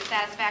pleasure and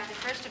satisfaction,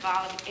 first of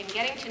all, in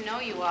getting to know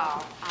you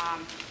all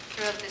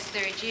throughout this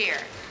 3rd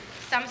year.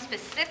 Some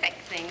specific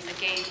things that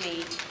gave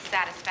me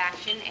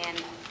satisfaction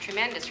and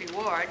tremendous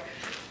reward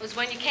was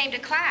when you came to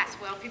class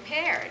well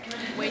prepared,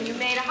 when you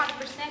made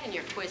 100% in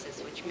your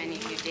quizzes, which many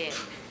of you did.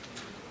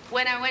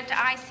 When I went to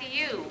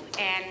ICU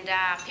and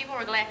people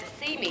were glad to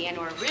see me and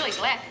were really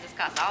glad to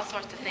discuss all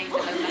sorts of things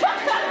about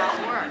how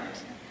it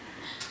worked.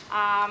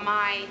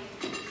 My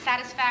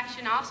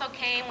satisfaction also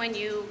came when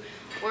you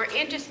were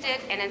interested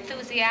and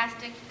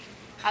enthusiastic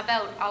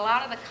about a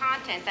lot of the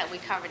content that we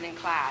covered in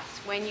class.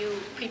 When you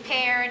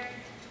prepared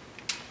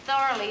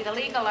thoroughly the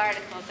legal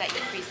articles that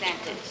you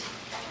presented.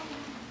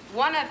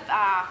 One of,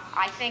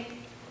 I think,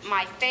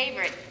 my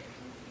favorite,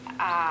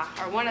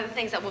 or one of the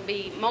things that will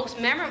be most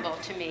memorable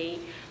to me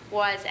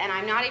was, and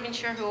I'm not even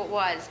sure who it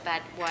was,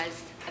 but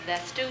was the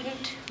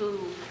student who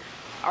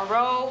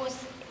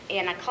arose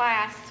in a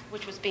class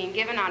which was being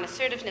given on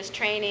assertiveness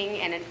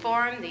training and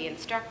informed the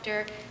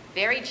instructor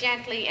very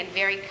gently and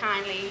very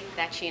kindly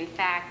that she in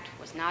fact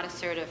was not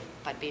assertive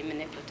but being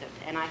manipulative.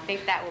 And I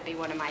think that will be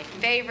one of my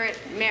favorite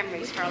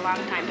memories for a long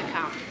time to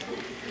come.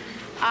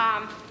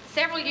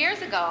 Several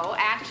years ago,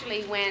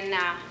 actually, when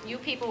you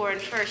people were in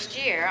first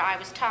year, I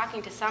was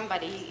talking to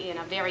somebody in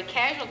a very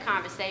casual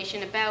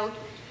conversation about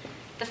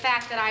the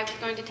fact that I was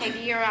going to take a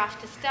year off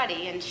to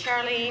study. And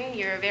Charlene,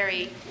 your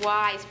very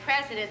wise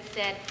president,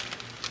 said,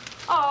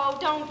 "Oh,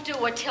 don't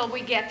do it till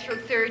we get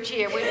through third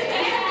year.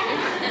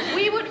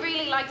 We would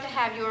really like to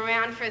have you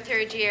around for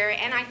third year,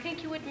 and I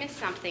think you would miss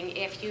something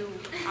if you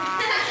stay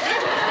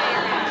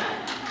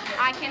around."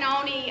 I can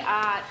only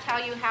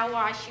tell you how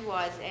wise she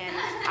was, and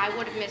I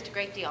would have missed a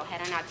great deal had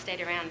I not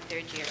stayed around in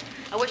third year.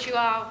 I wish you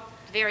all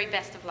the very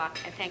best of luck,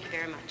 and thank you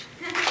very much.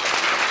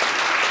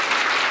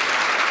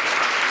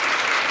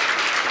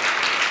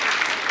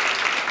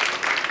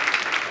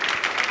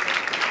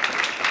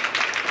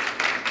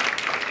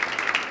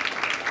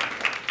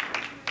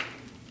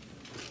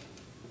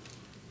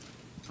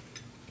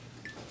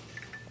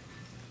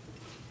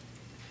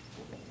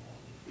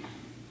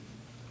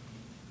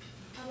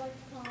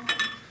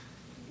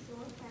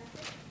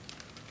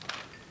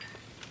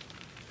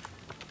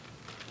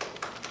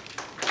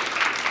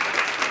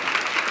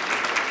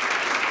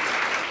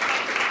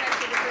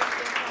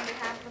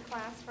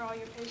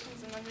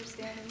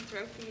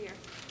 Throughout the year.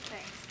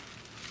 Thanks.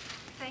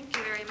 Thank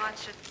you very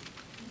much. It's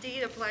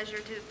indeed a pleasure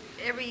to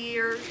every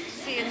year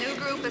see a new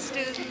group of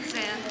students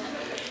and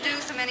do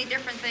so many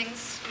different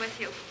things with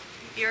you.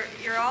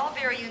 You're all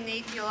very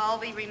unique. You'll all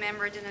be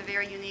remembered in a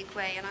very unique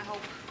way, and I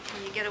hope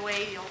when you get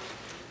away you'll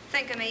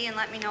think of me and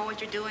let me know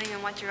what you're doing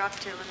and what you're up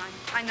to. And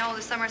I know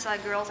the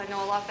Summerside girls, I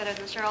know a lot better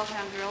than the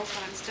Charlottetown girls,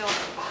 but I'm still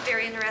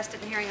very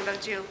interested in hearing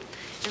about you.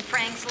 And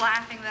Frank's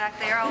laughing back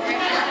there.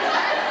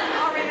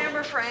 I'll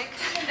remember Frank.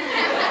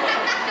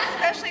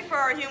 Especially for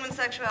our human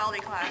sexuality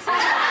class.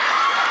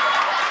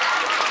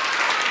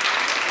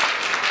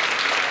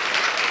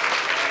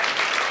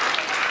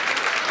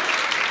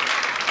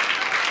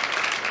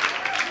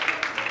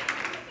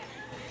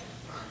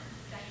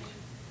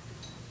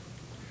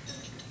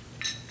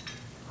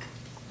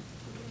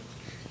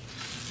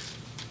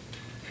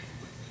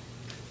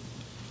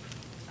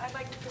 I'd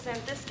like to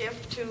present this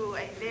gift to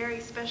a very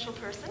special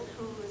person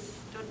who has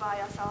stood by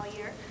us all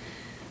year,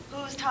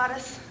 who's taught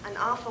us an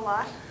awful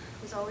lot,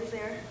 who's always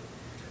there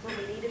when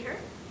we needed her.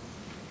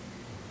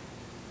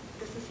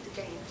 This is to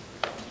Jane.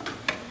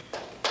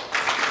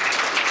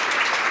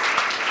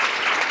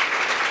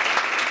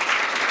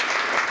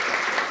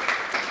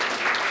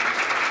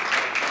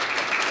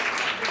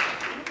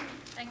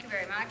 Thank you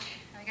very much.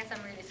 I guess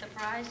I'm really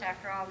surprised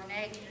after all the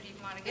nagging you'd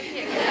even want to give me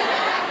a gift.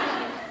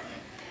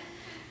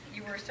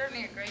 You were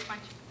certainly a great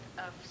bunch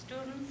of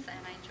students, and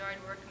I enjoyed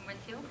working with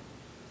you.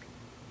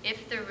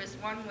 If there was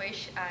one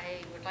wish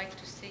I would like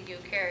to see you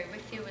carry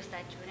with you is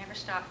that you never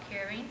stop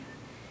caring,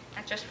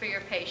 not just for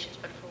your patients,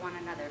 but for one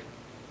another.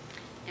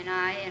 And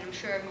I'm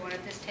sure everyone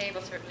at this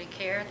table certainly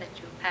care that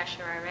you pass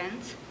your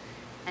RNs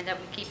and that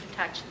we keep in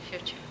touch in the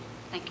future.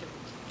 Thank you.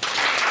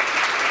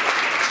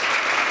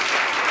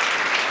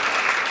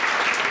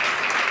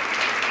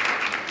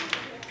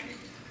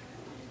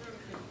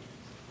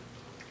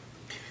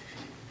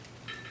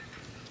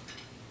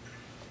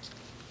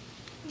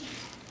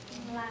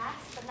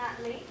 Last but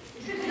not least,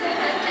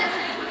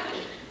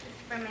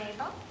 for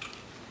Mabel,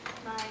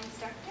 my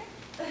instructor.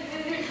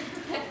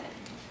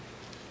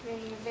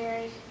 Being a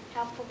very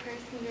helpful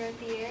person throughout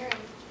the year,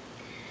 and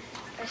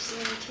especially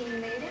when the team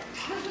made it.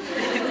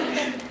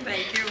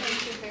 Thank you.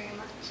 Thank you very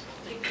much.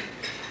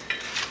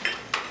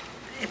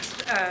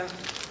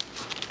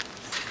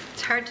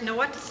 It's hard to know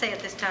what to say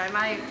at this time.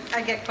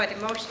 I get quite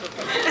emotional,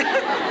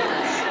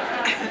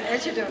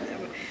 as you do.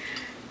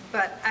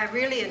 But I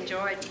really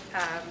enjoyed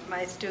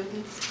my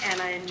students,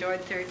 and I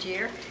enjoyed third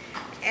year.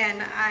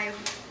 And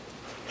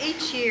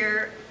each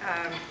year,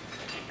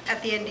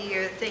 at the end of the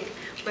year, think,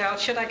 well,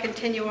 should I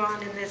continue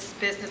on in this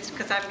business?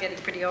 Because I'm getting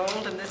pretty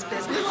old in this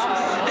business.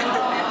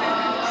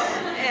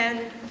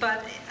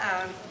 But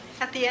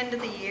at the end of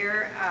the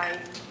year, I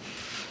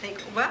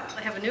think, well,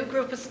 I have a new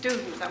group of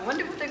students. I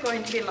wonder what they're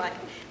going to be like.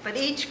 But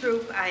each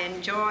group I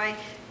enjoy,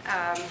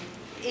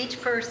 each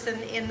person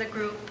in the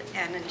group,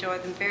 and enjoy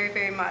them very,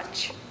 very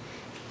much.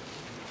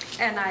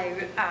 And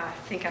I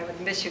think I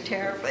would miss you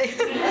terribly.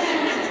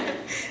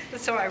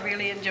 So I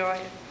really enjoy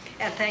it.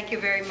 And thank you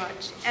very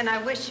much. And I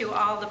wish you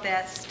all the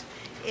best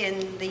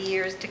in the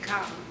years to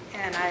come.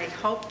 And I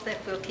hope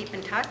that we'll keep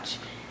in touch.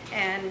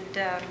 And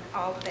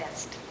all the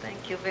best.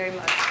 Thank you very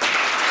much.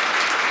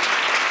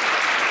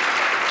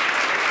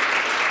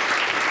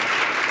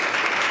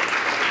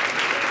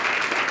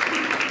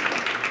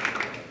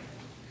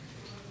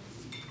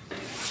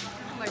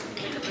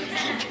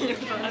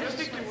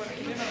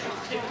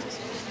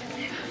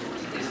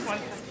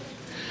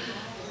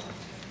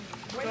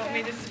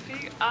 me to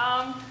speak.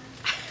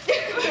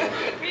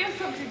 We have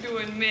something to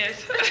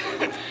admit.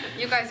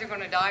 You guys are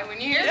going to die when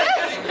you hear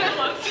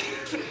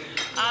Yes.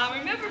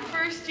 Remember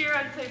first year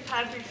on St.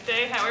 Patrick's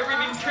Day, how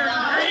everything turned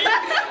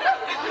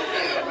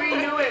green? We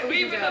knew it.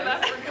 We were the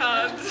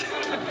leprechauns.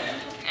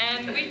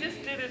 And we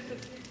just did it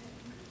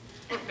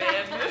for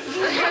badness.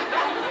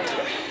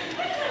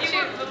 You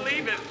wouldn't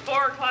believe it,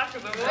 4 o'clock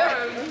in the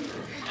morning.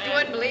 You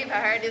wouldn't believe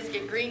how hard it is to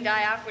get green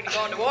dye off when you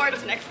go into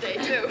wards the next day,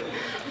 too.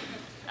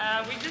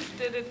 We just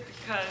did it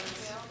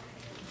because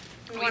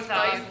we want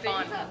thought nice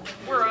fun.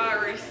 we're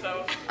Irish,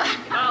 so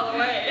all the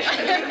way.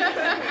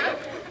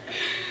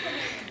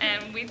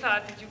 And we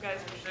thought that you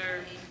guys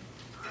deserved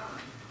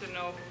to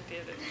know who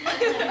did it.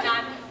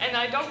 And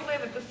I don't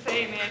live at the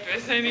same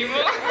address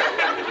anymore.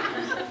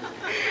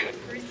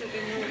 Recently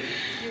moved.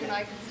 You and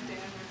I can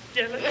stand.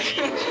 Yeah, let's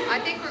see. I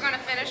think we're going to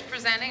finish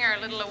presenting our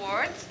little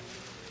awards.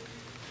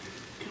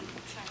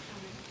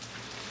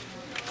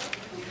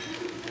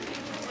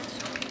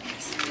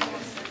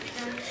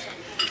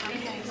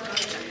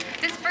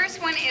 This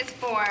first one is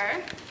for,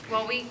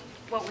 what we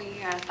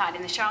thought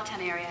in the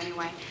Charlottetown area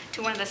anyway,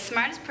 to one of the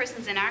smartest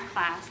persons in our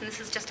class, and this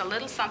is just a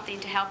little something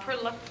to help her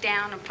look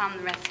down upon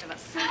the rest of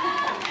us.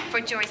 For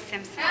Joyce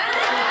Simpson.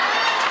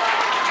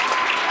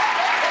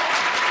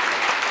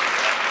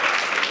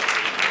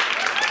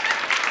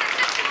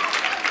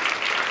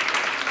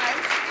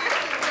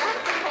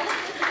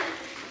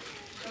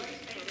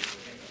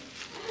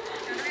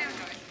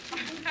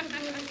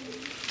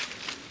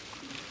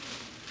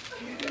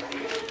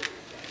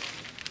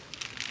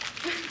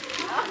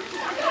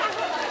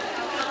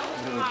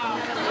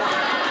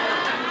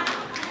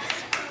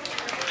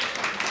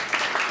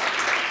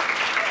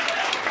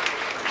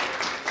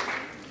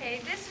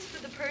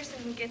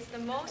 who gets the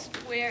most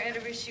wear out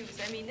of her shoes.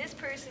 I mean, this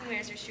person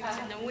wears her shoes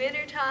in the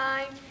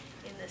wintertime,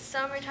 in the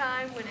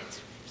summertime, when it's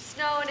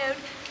snowing out.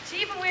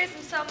 She even wears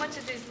them so much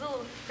that her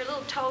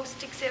little toe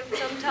sticks out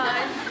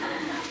sometimes.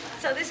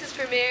 So this is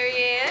for Mary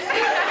Ann.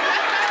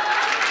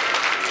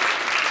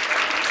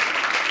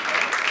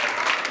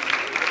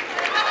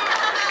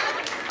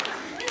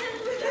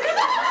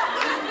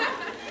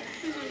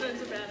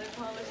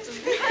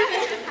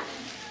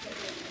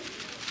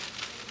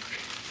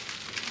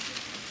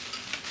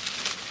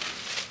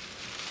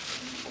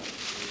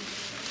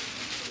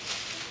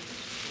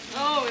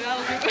 Oh,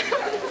 that'll be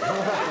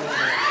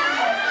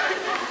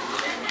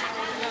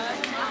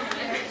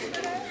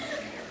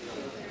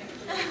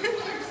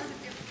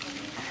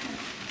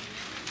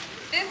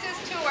This is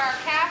to our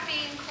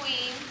caffeine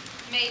queen.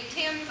 May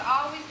Tim's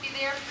always be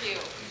there for you.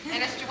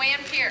 And it's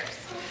Joanne Pierce.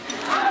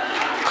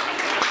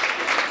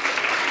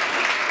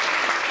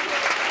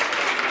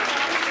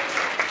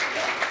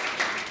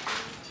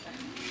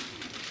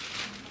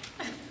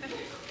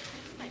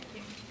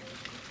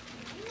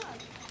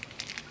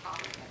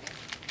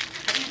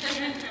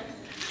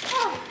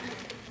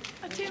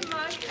 a Tim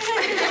mug.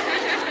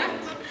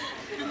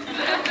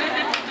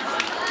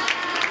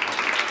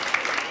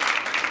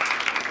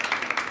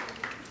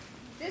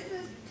 This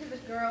is to the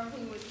girl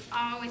who was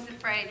always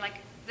afraid, like,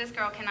 this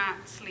girl cannot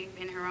sleep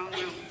in her own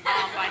room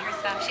all by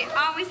herself. She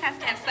always has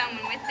to have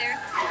someone with her.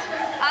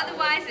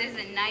 Otherwise, there's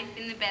a knife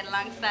in the bed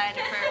alongside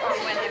of her or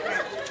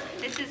whatever.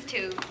 This is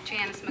to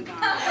Janice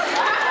McGon.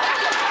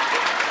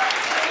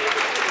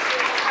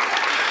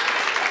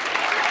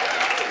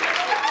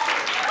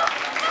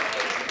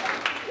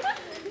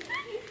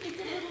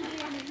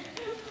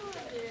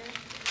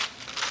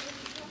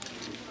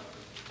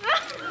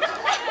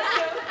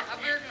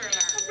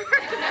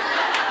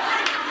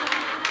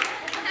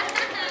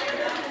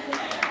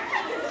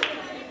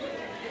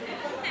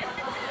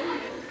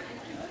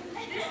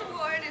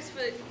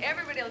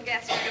 Everybody will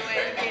guess what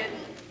Joanne did.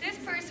 This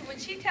person, when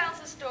she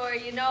tells a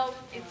story, you know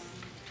it's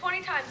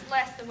 20 times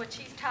less than what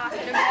she's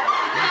talking about.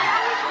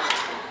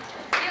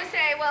 You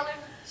say, well, if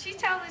she's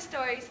telling the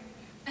stories,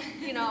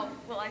 you know,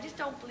 well, I just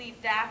don't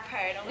believe that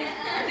part. Only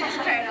this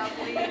part I'll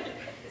believe.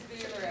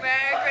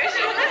 Merry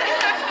Christmas.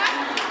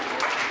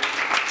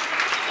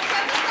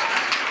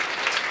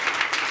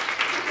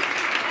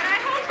 And I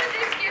hope with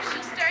this gift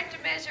she'll start to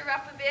measure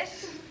up a bit.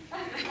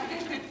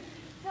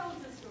 Tell us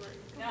the story.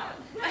 No.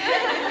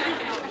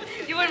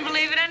 You wouldn't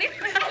believe it anyway.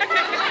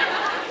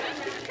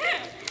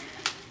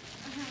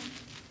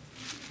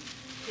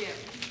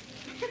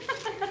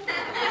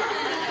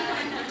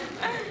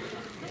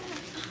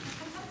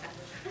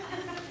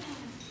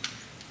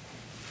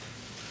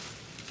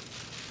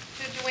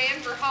 To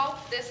Joanne for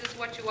hope, this is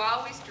what you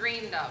always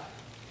dreamed of.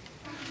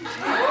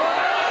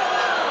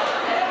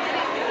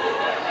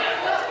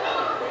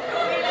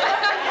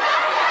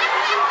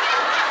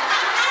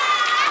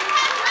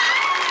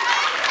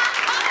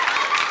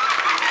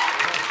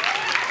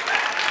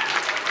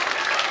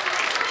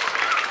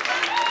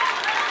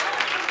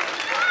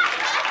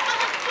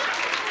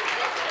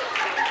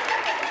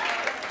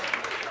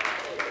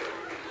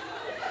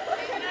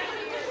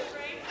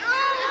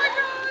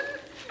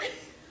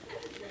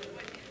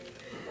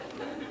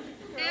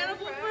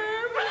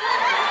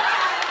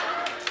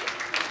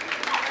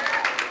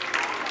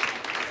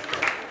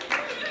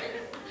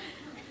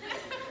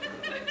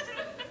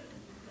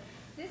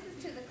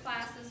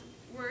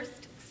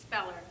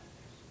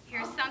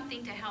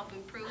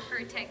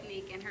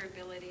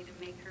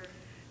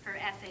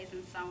 essays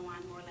and so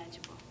on more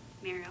legible.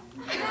 Muriel.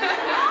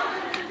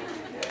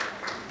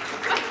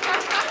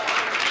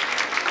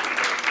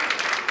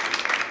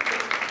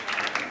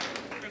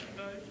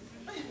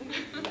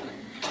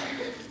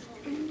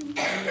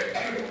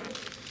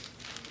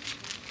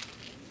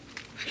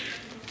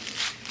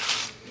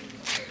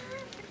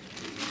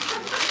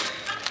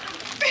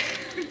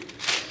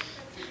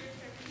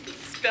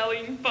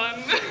 Spelling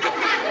fun.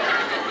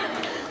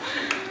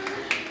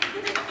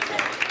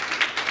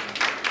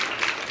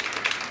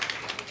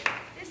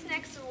 This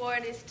next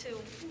award is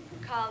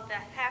called the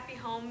Happy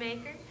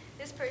Homemaker.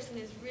 This person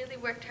has really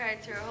worked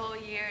hard through a whole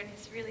year and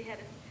has really had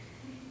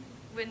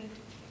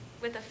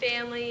with a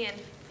family,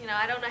 and you know,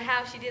 I don't know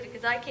how she did it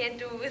because I can't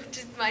do it with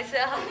just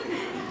myself.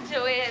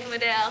 Joanne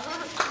Waddell.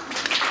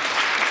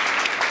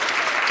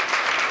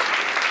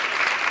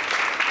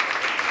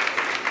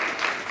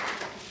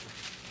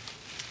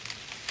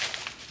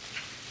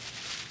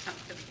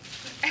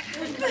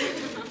 You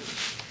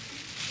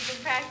can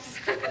practice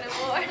cooking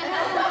award.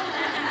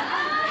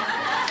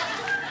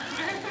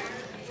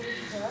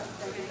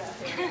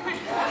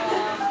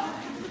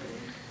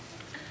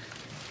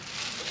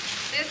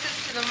 This is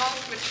to the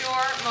most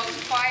mature, most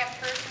quiet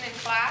person in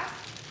class,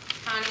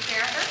 Connie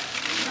Carter.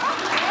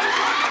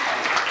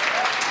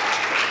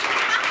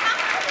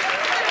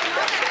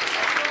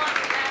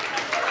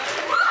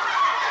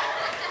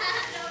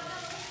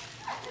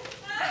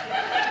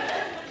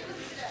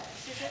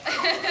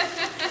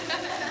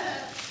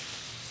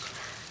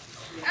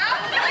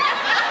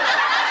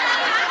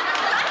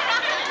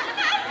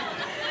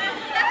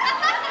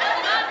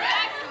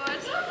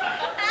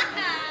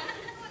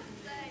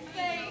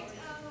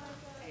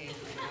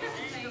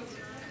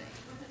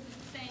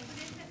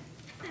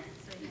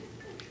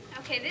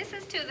 Okay, this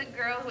is to the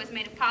girl who has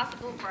made it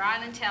possible for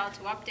Island Tel to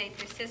update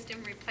their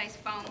system, replace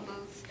phone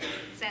booths,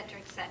 etc.,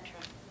 etc.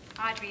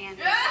 Audrey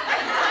Anderson.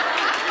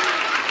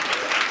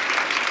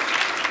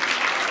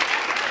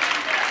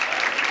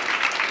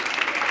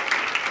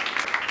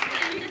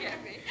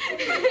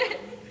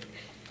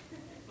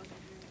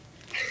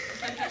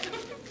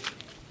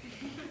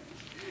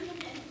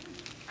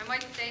 I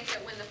might state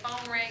that when the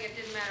phone rang, it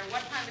didn't matter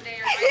what time of day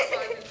or night it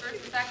was. In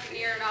first and second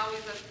year, it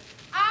always was,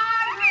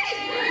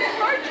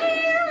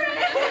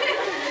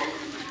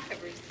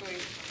 every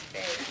sweet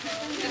face.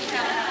 Just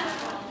tell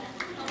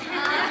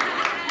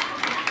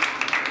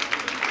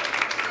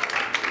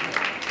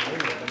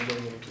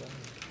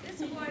This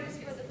award is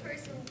for the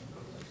person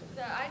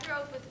that I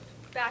drove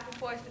back and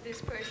forth with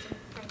this person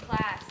from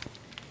class.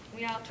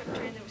 We all took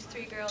turns. There was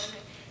 3 girls.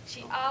 And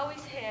she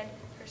always had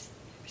her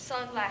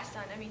sunglasses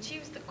on. I mean, she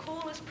was the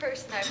coolest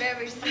person I've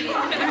ever seen.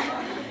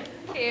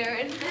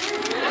 Karen.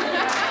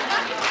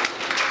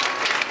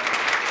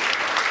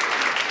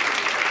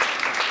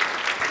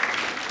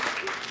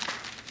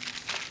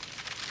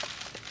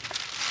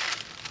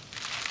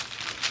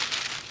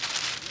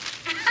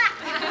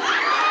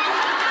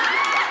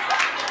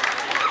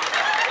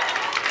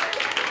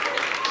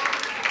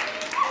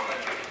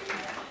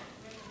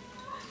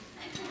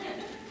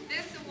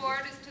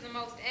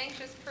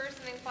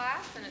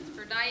 and it's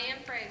for Diane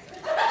Fraser.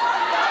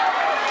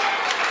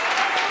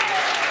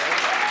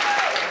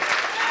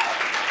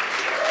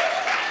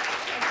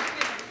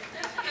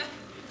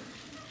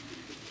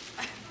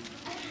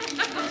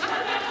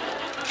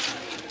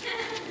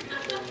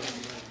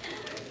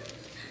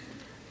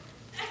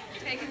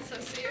 Take it so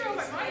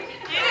seriously.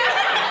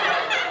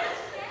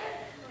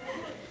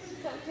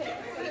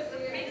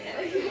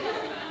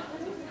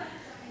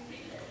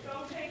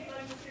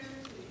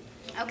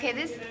 Okay,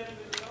 this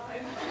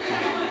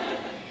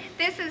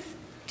is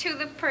to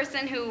the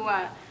person who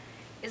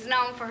is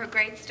known for her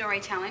great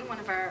storytelling, one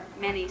of our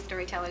many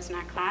storytellers in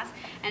our class,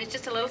 and it's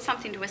just a little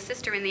something to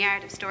assist her in the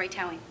art of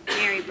storytelling,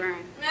 Mary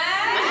Byrne.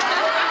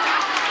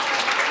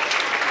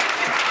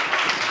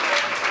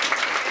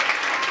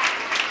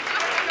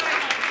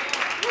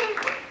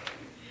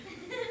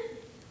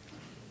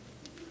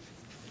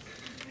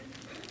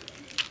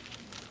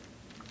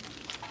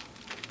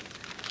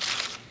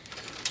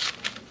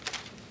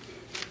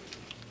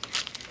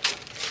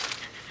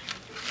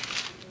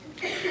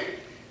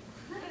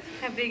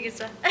 How big is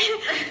that?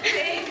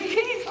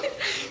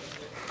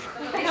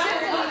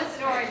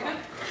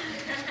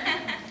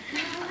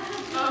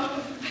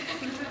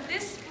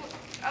 This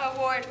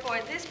award for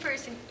this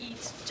person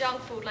eats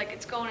junk food like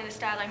it's going in a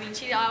style. I mean,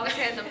 she always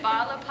has a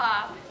bottle of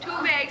pop, 2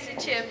 bags of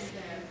chips,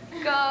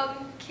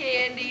 gum,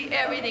 candy,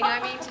 everything. I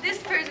mean,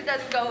 this person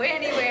doesn't go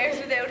anywhere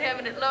without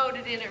having it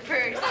loaded in her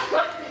purse.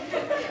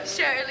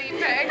 Shirley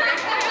Parker.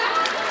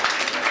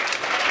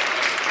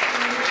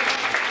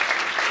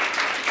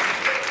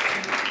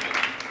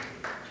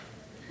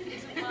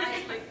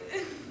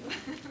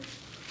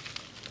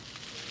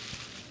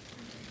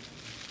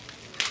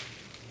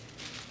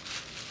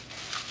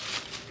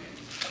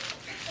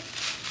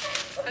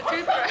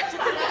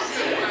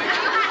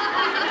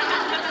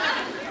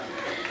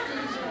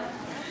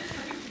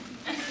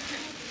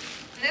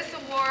 This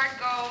award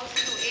goes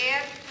to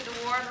add to the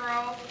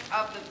wardrobe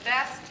of the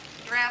best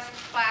dressed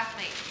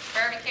classmate.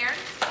 Barbie Karen?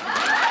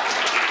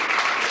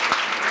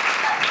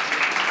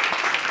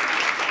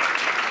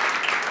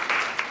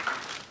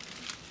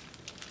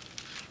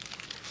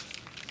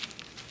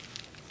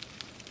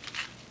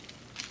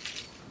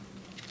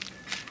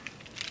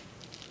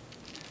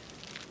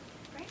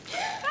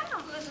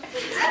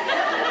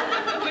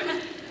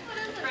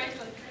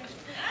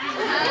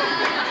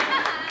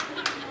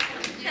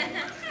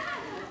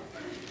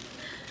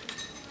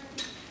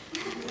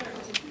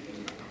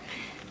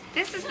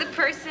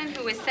 person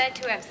who is said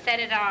to have said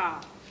it all.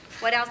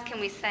 What else can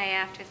we say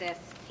after this?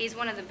 He's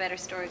one of the better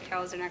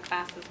storytellers in our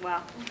class as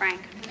well,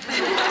 Frank.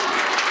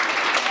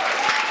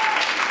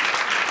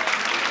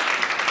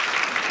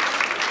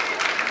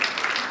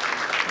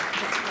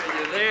 Are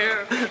you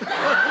there?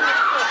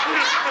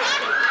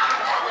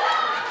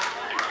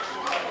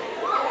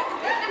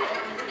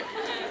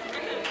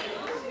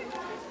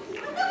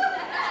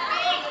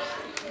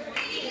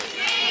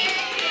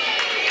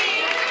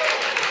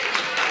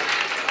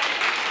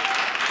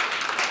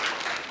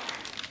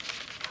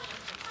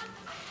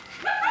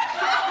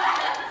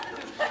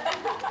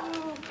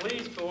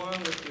 Please go on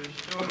with your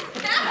story.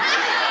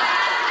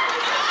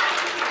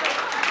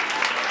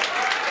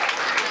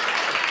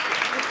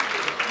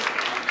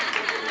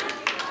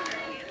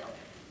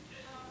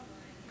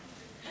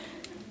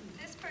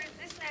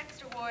 This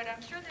next award,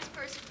 I'm sure this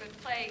person could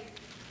play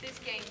this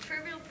game,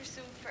 Trivial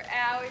Pursuit, for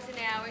hours and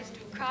hours, do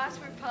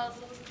crossword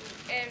puzzles,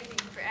 do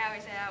everything for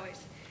hours and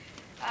hours.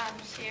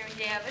 Sharon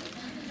Gavin.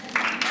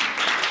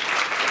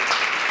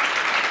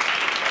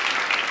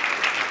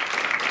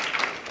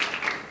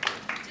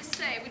 Just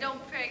say, we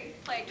don't play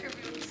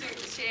Trivial Pursuit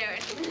with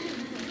Sharon.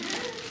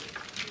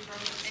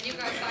 And you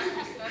guys talk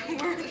for study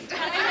this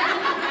time.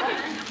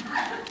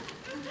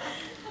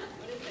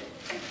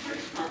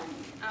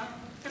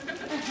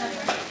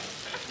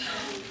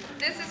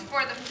 This is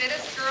for the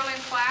fittest girl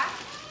in class,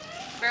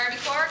 Barbie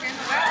Corrigan.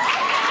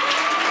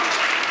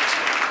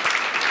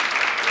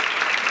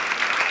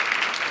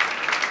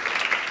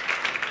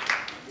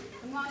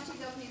 And while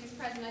she's opening this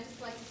present, I'd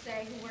just like to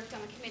say who worked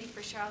on the committee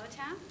for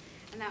Charlottetown,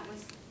 and that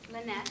was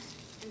Lynette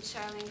and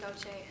Charlene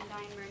Gauthier and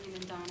Diane Mernion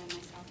and Donna and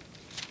myself.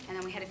 And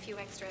then we had a few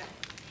extra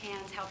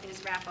hands helping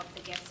us wrap up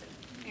the gifts, and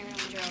Ariel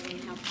and Geraldine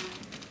helped out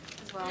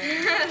as well.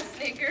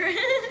 Snicker.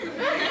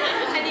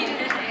 I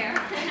needed it there.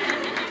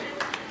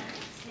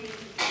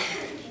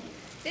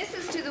 This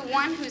is to the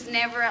one who's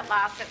never at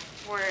loss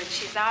of words.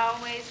 She's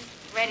always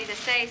ready to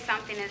say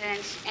something at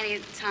any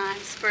time,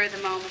 spur of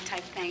the moment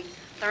type thing.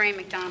 Lorraine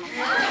McDonald.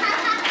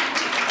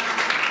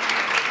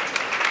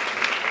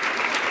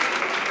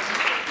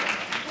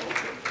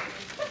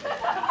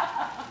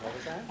 What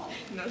was that?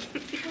 No.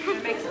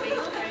 It makes me.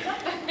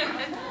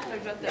 I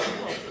got that.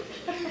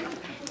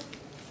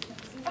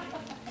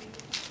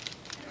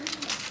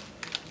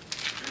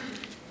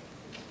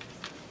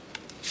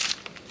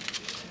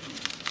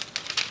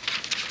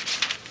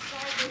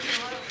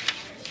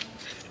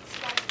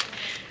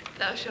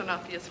 Thou shalt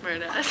not be a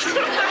smartass.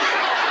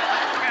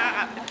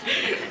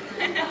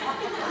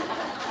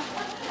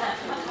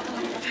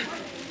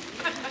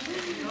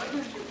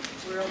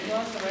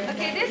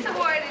 Okay, this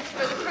award is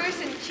for the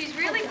person, she's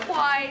really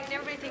quiet, and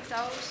everybody thinks,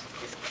 oh,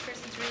 this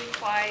person's really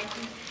quiet.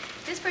 And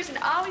this person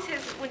always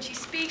has, when she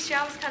speaks, she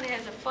always kind of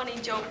has a funny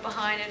joke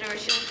behind it, or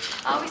she'll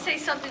always say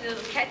something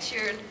that'll catch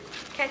your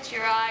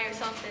eye or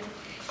something.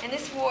 And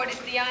this award is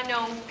the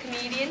unknown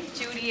comedian,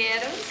 Judy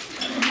Adams.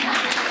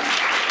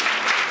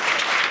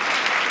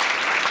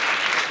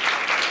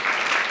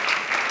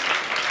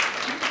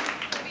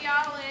 You'll be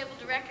all able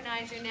to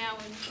recognize her now.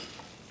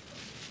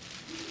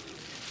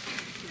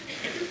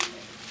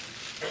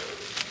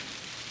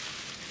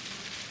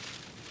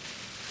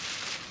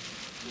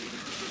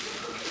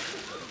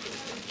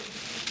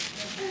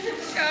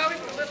 Show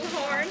with the little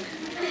horn.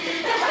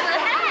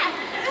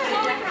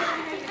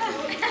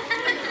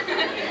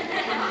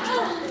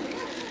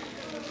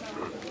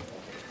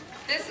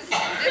 This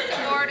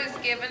award is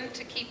given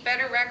to keep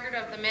better record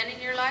of the men in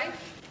your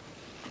life.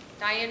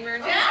 Diane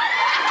Mernion.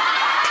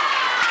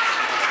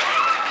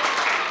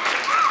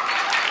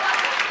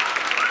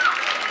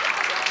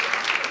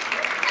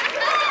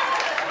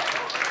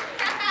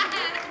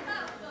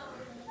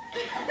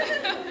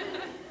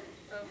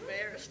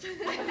 Embarrassed.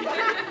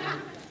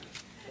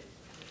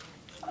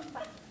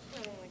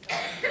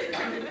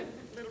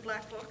 Little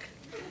black book.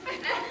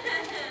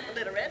 A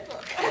little red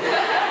book.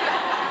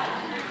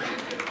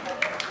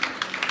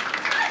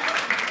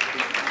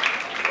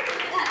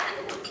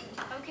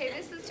 Okay,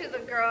 this is to the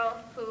girl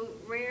who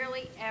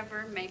rarely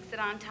ever makes it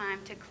on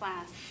time to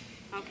class.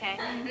 Okay?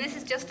 And this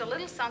is just a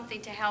little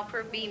something to help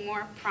her be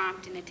more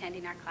prompt in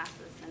attending our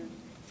classes and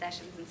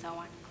sessions and so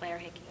on. Claire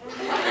Hickey.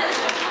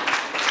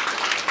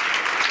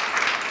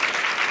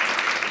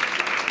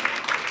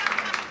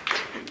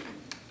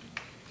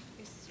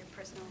 This is your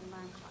personal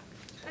alarm clock.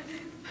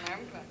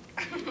 Alarm clock.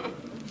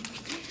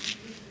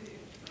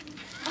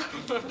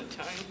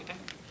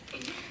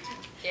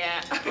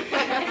 Yeah.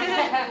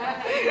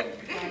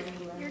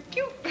 You're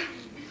cute.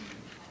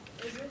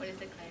 What is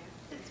it, Claire?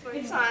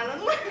 It's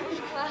silent.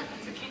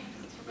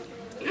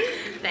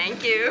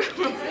 Thank you.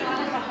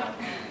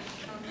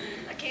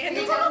 A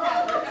candy.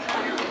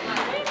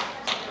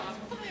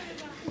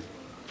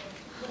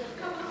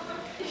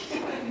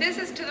 This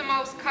is to the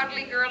most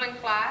cuddly girl in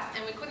class,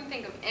 and we couldn't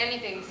think of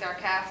anything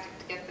sarcastic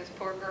to get this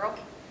poor girl.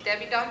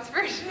 Debbie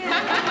Dunsford.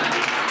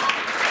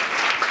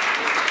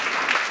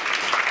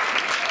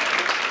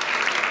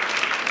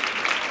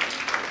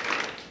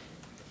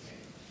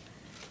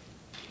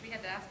 We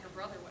had to ask her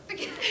brother what to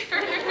get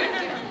her.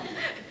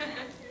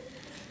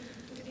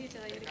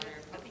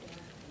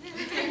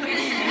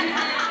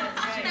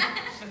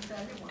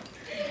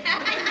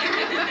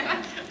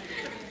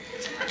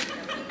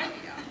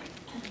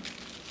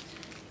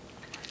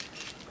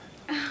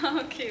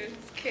 cute.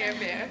 It's Care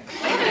Bear.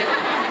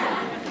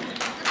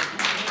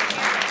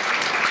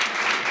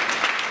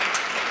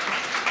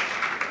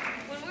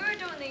 When we were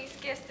doing these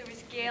gifts, there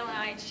was Gail and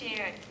I and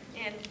Sharon.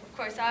 And of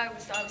course, I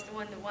was the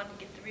one that wanted to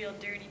get the real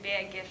dirty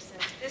bad gifts.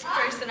 And this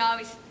person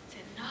always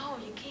said, no,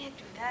 you can't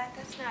do that.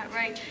 That's not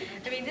right.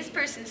 I mean, this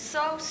person's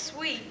so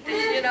sweet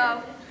that, you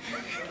know,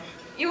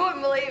 you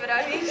wouldn't believe it.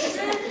 I mean,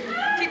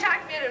 she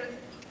talked me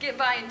into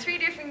buying 3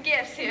 different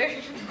gifts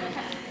here.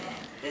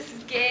 This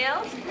is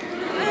Gail's. She's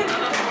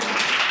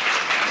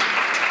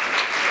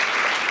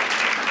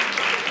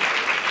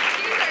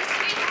our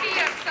sweet pea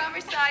of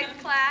Summerside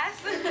class.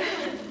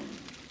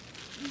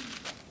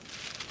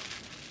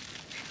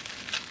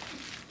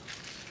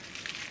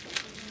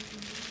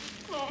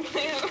 Oh,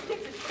 man.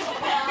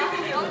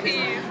 Oh,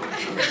 peas.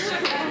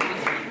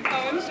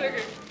 Oh, and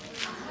sugar.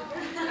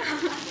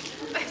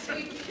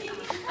 Sweet pea.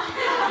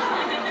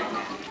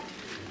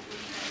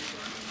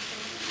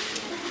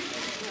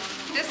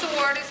 This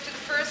award is to the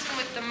person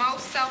with the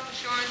most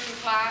self-assurance in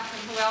class,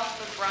 and who else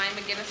but Brian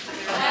McGinnis deserves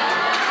it.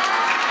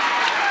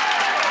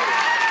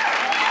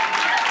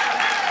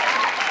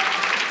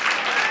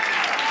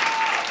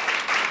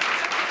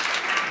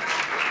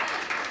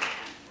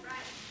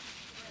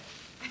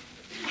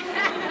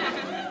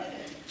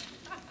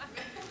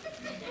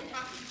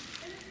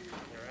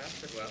 You're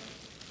answered well.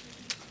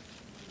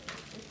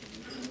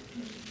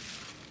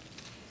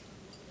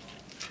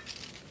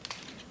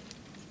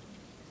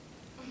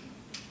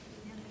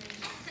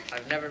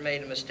 I've never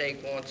made a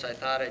mistake once. I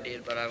thought I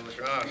did, but I was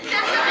wrong.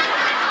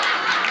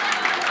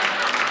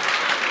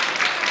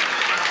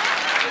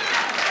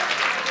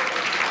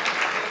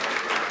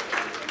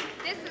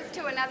 This is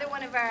to another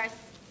one of our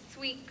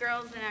sweet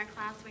girls in our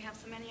class. We have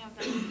so many of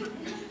them.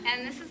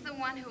 And this is the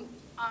one who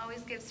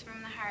always gives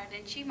from the heart.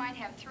 And she might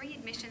have 3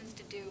 admissions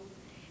to do.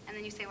 And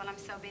then you say, well, I'm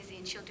so busy,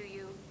 and she'll do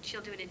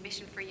an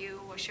admission for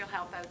you, or she'll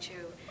help out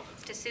you.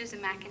 It's to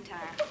Susan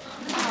McIntyre.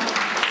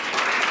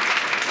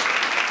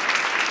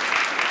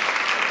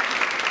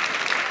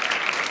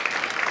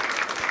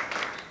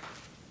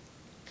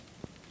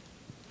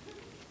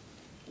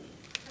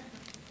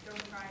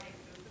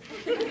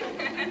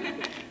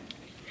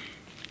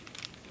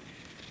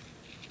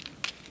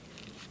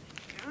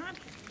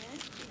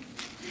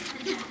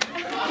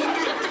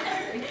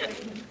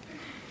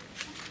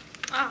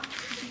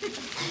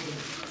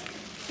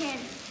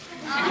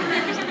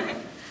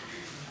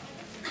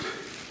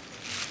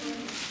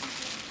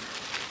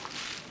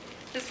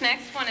 This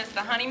next one is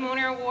the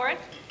Honeymooner Award,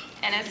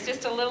 and it's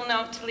just a little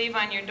note to leave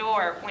on your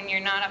door when you're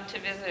not up to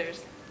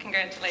visitors.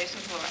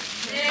 Congratulations, Laura.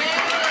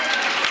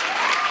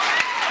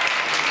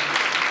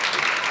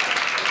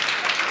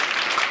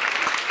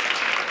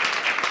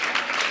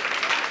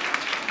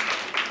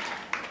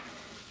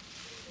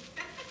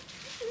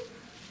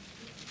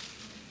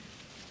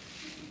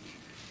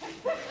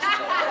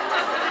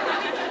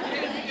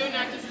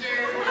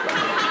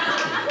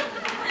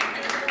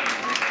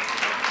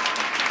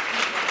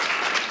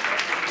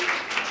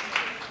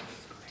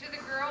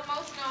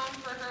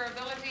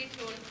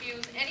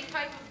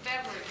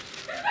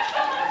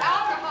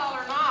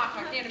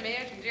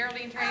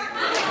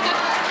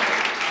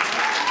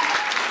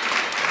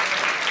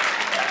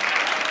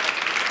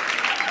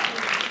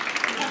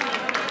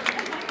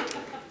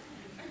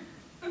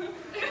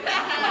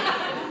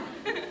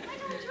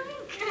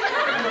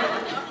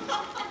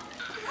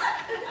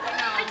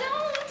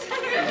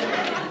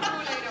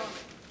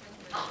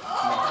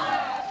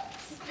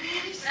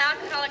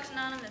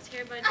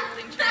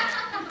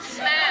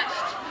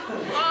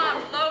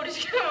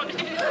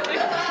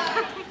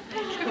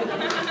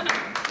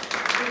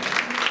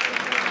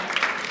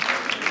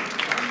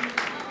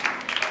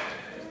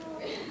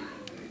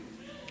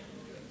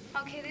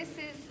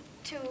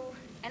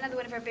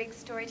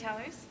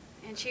 Storytellers,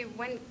 and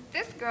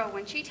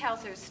when she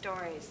tells her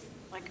stories,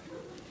 like,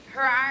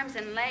 her arms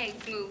and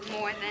legs move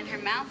more than her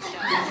mouth does,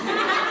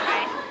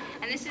 right?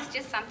 And this is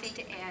just something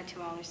to add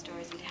to all her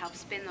stories and to help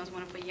spin those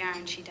wonderful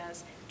yarns she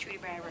does. Trudy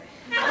Barber.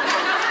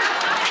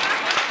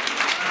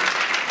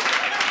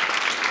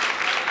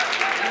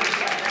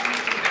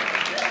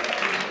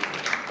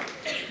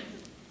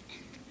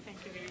 Thank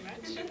you very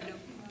much.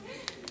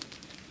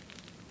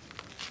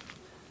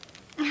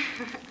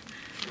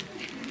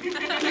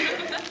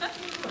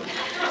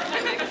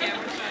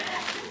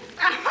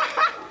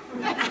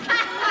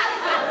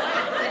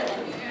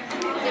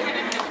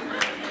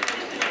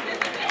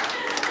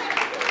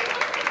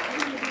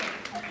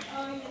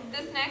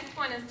 This next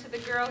one is to the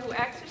girl who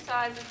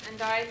exercises and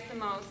diets the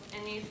most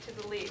and needs to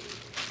the least.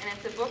 And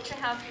it's a book to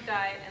help you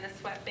diet and a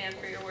sweatband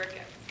for your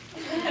workouts.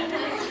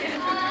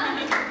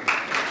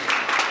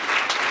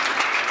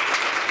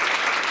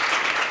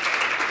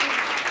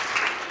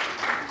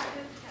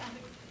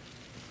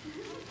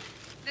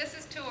 This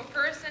is to a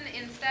person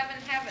in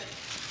seventh heaven,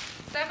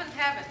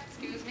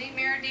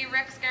 Mary D.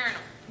 Rex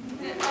Garnham.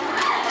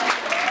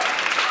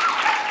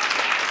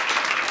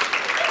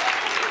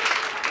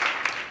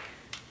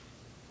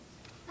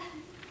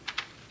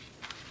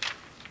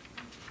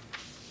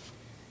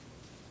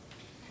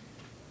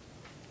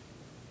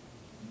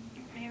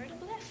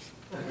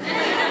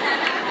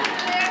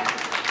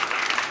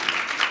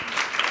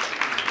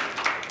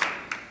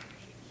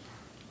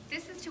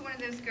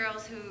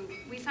 girls who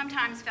we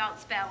sometimes felt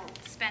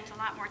spent a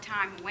lot more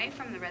time away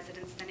from the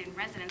residence than in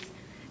residence,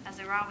 as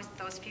there were always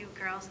those few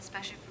girls,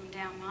 especially from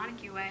down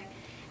Montague way.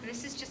 And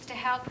this is just to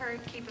help her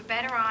keep a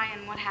better eye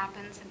on what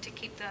happens and to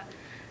keep the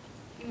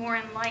more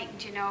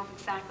enlightened, you know, of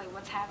exactly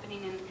what's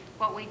happening and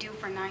what we do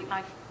for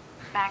nightlife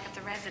back at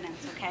the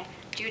residence, okay?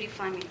 Judy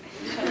Fleming.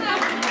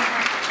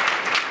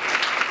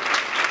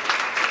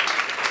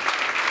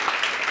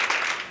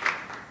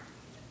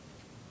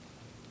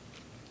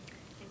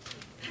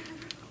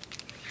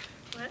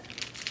 What?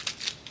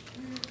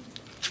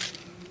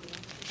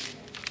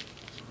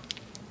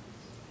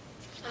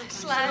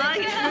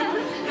 Slide.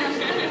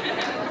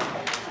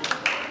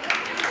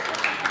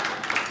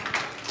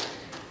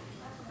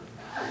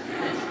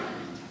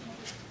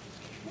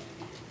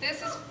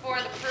 This is for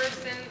the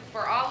person,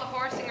 for all the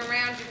horsing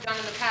around you've done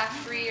in the past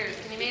 3 years.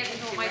 Can you imagine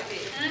who it might be?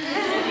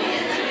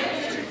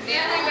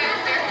 Nancy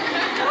back there.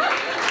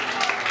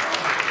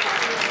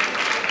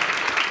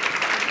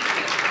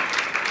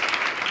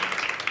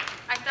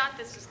 I thought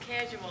this was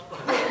casual.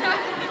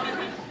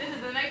 This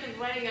is the nicest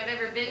wedding I've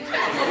ever been to.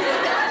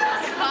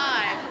 It's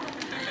 5.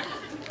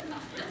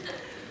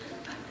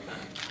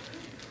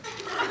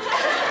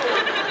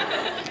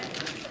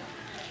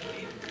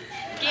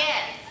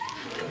 Yes.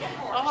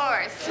 A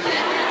horse.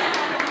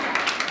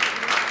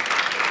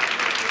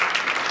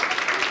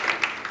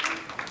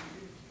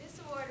 This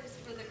award is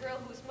for the girl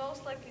who's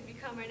most likely to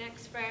become our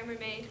next farmer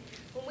maid.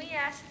 When we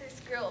asked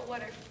this girl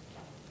what her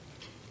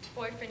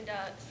boyfriend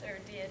does, or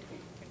did,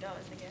 or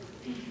does, I guess,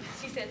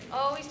 she said,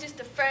 oh, he's just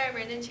a farmer,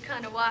 and then she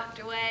kind of walked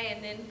away,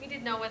 and then we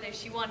didn't know whether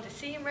she wanted to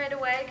see him right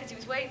away because he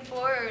was waiting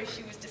for her, or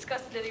she was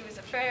disgusted that he was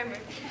a farmer.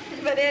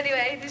 But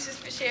anyway, this is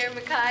for Sharon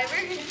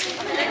McIver.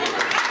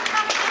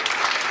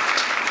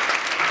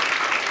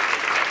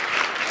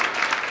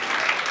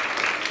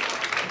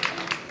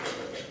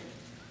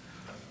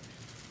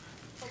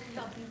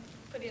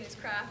 Put in his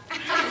craft.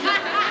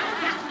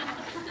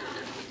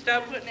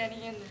 Stop putting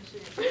any in this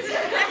shit.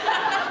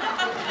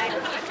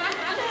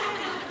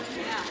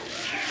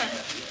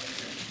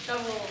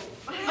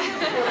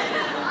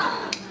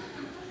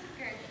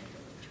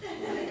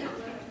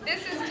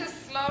 This is to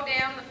slow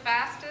down the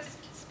fastest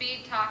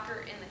speed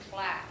talker in the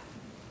class.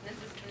 This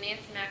is from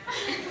Nancy McIver.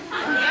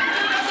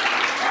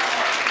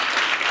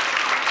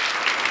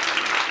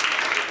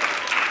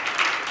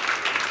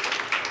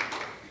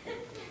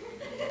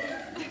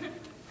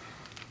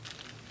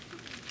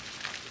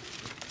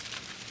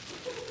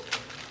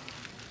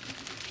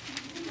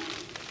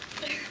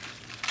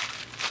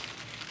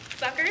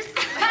 Suckers.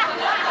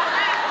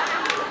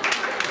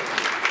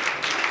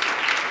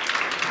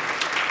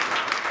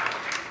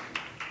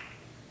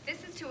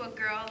 This is to a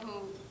girl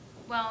who,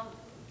 well,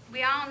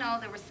 we all know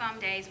there were some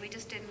days we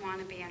just didn't want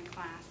to be in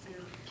class, and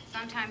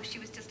sometimes she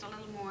was just a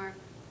little more,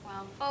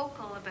 well,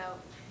 vocal about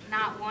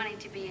not wanting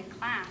to be in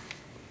class.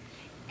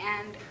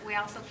 And we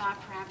also thought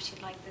perhaps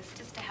she'd like this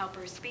just to help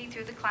her speed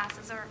through the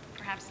classes or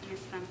perhaps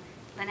miss them.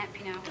 Lynette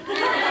Pinot.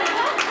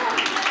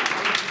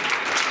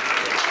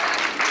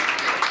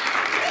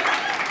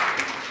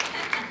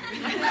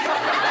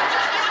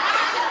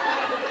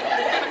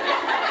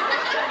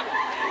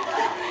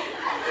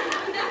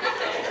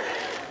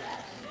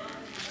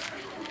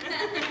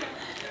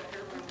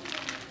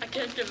 I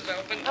can't get it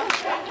open.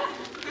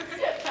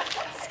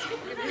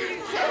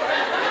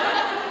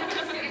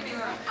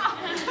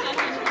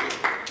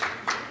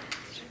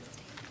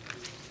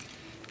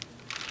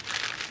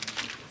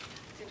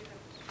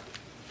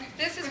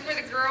 This is for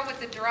the girl with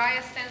the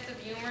driest sense of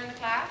humor in the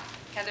class,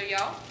 Heather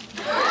Yo.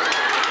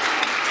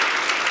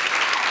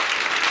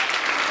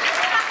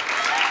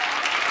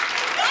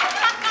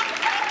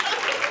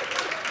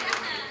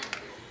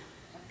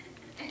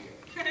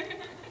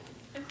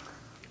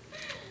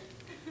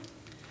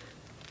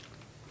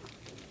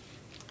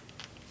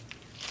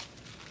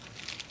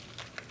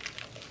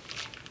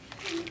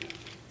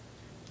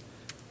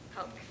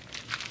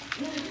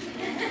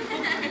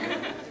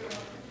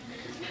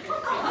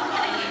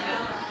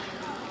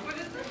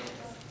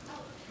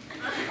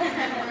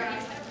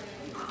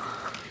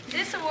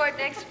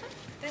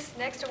 This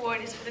next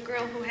award is for the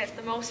girl who has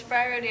the most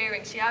far-out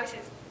earrings. She always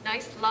has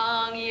nice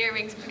long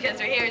earrings because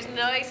her hair is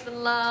nice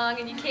and long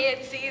and you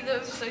can't see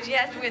them, so she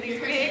has to wear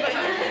these big ones.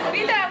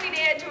 We thought we'd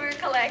add to her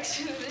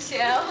collection,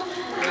 Michelle.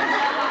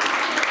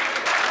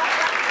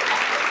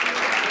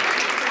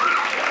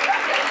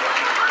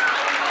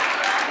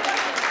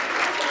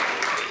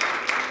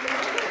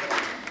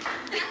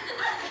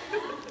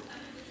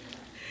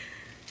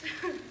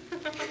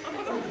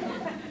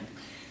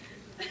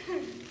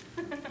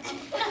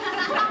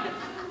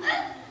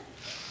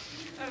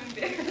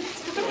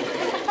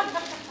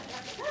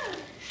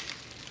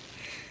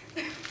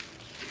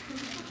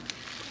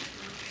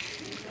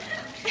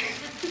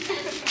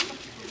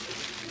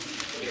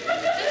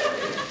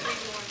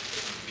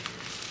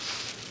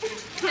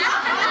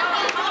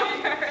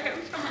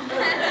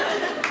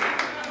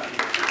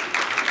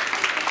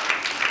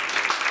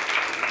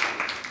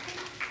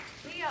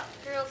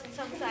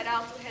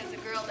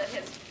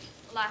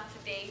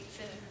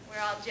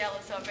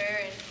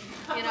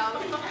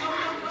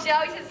 She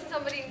always has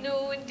somebody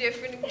new and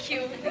different and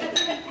cute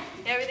and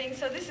everything.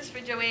 So this is for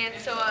Joanne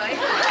Soy. I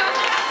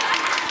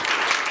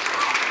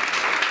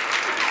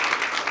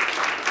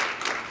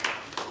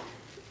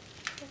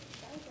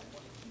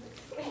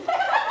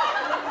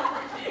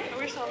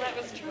wish all that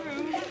was true.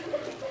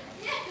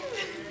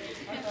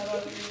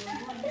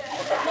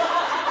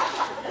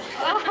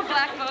 Oh,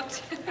 black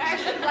booked.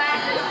 Black.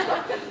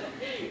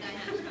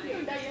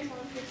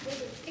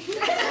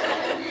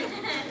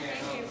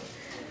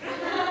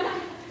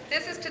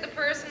 This is to the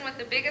person with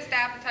the biggest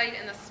appetite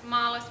and the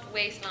smallest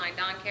waistline.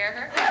 Don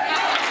Carher.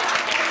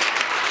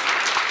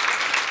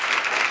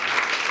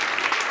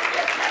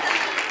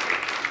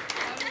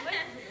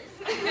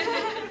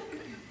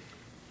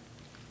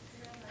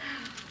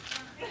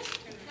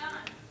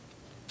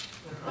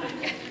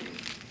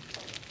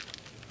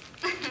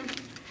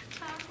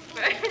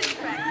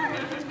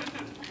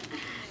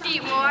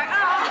 Eat more.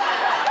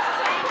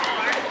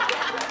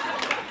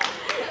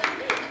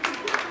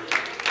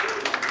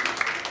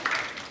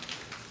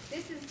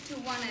 This is to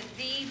one of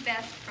the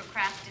best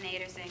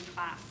procrastinators in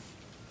class,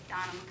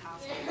 Donna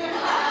McCausland.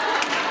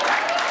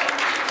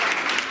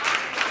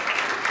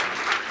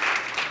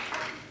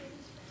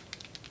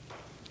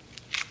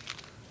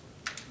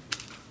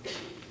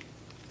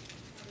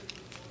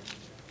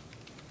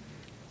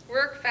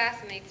 Work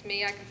fascinates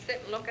me. I can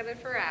sit and look at it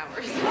for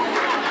hours.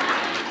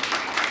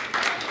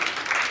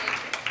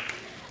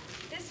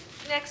 This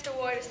next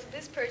award is to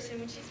this person.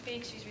 When she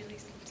speaks, she's really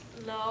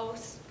low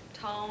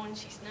tone.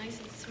 She's nice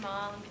and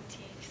small and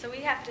petite. So we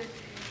have to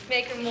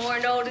make her more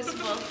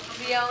noticeable.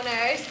 The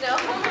owners, no?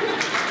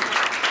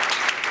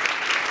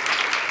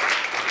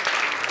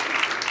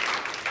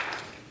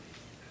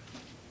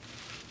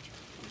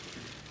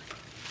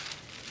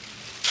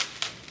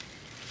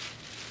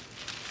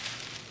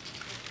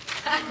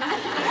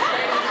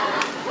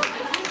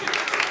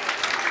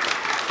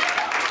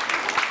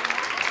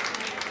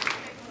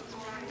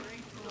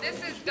 This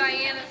is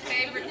Diana's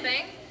favorite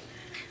thing.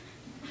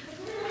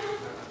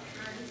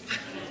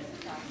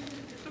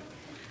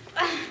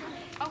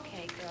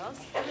 Okay, girls.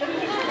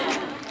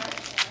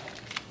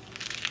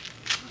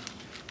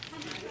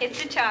 It's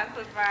a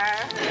chocolate bar.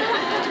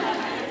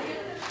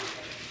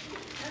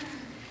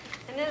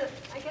 And then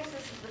I guess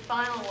this is the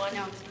final one.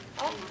 No.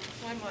 Oh,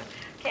 one more.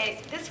 Okay,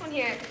 so this one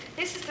here,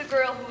 this is the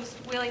girl who's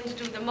willing to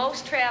do the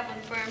most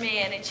traveling for a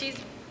man, and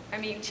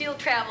she'll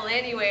travel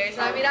anywhere.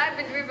 So, I've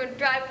been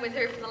driving with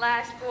her for the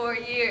last 4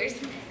 years,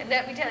 and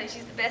let me tell you,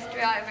 she's the best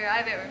driver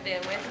I've ever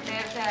been with.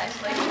 There's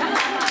Ashley.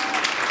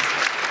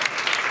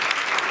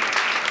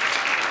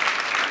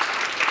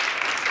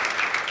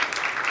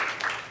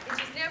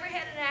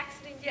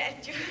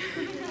 Yet.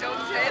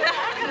 Don't say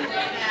that.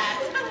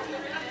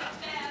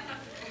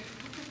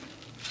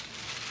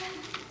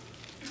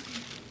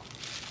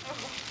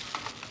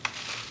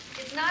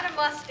 It's not a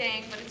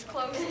Mustang, but it's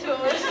close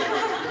to it.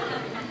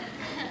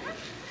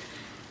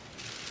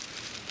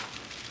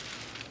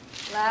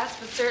 Last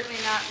but certainly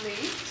not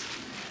least,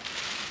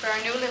 for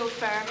our new little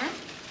farmer,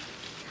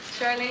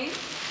 Charlene.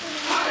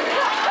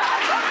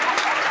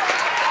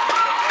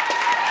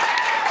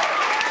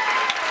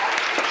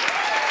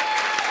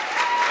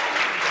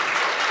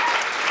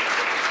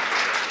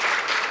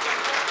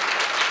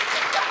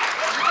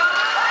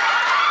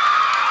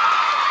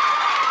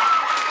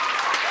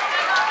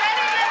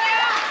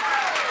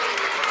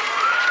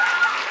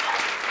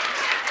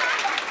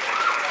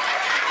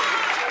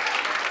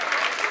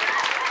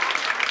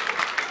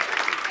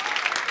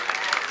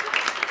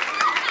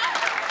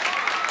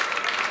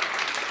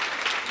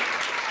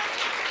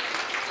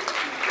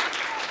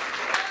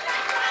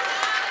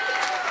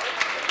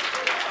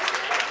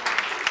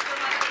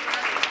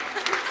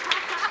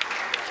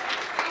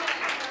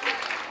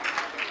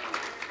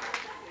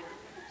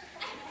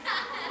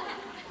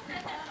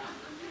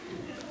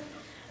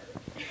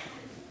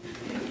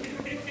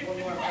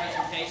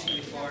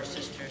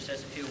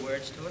 Says a few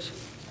words to us.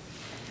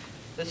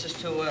 This is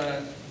to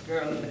a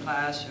girl in the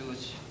class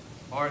who's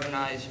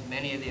organized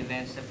many of the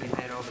events that we've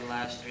had over the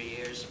last 3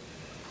 years.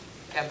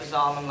 Kept us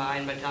all in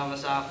line by telling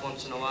us off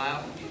once in a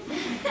while.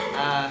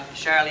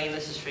 Charlene,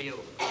 this is for you.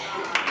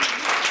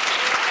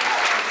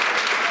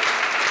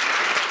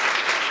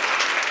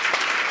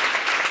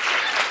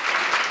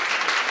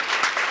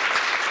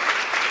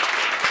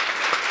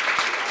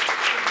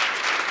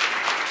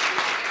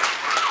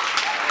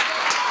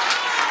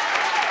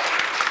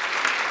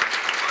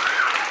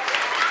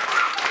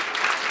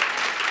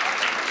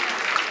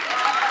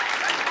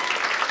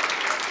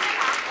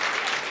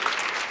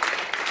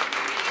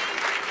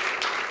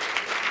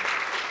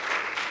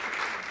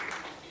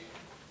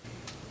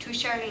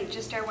 Charlene,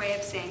 just our way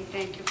of saying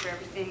thank you for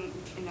everything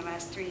in the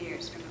last 3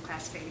 years from the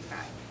class of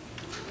 '85.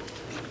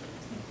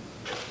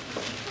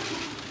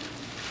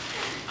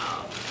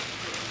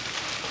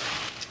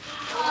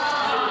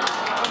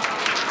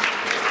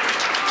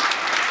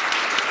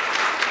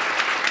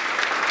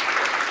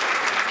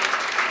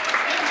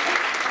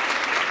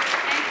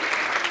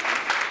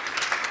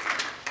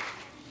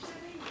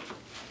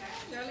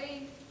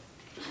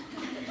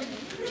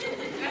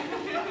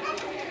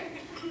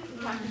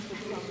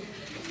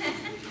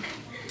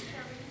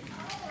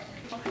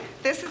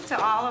 This is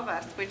to all of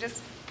us. We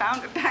just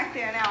found it back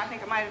there now. I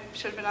think it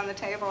should have been on the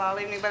table all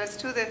evening, but it's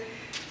to the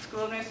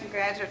School of Nursing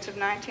graduates of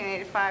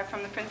 1985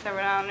 from the Prince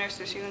Edward Island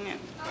Nurses Union.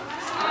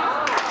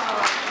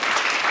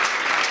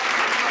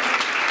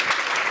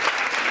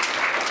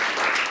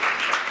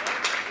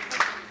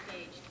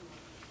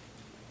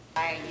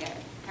 I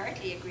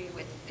partly agree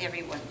with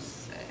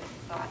everyone's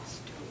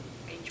thoughts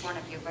to each one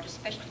of you, but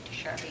especially to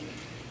Charlene.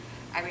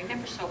 I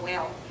remember so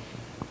well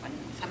when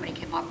somebody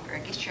came up, or I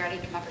guess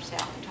Charlene came up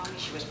herself and told me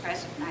she was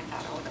present, and I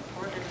thought, oh, the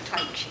poor little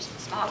tyke, she's the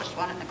smallest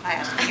one in the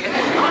class. Here,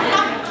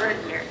 there's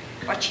burden her.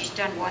 But she's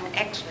done one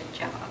excellent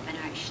job, and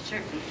I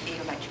certainly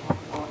feel that you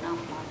owe an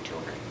awful lot to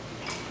her.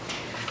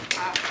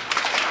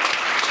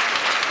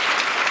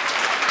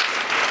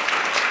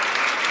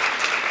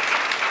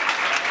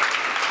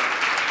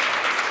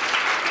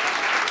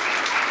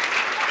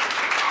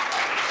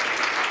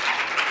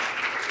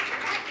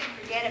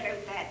 Forget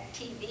about that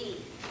TV.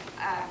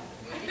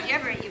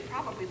 You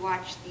probably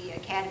watch the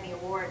Academy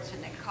Awards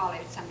and they call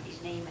out somebody's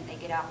name and they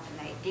get up and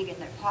they dig in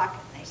their pocket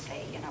and they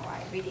say, you know,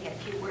 I really had a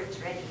few words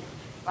ready.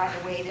 By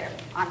the way, they're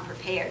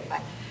unprepared.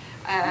 But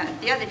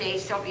the other day,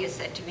 Sylvia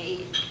said to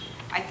me,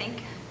 I don't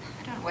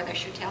know whether I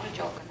should tell a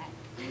joke on that.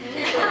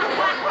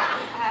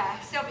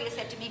 Sylvia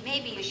said to me,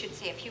 maybe you should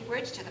say a few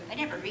words to them. I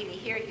never really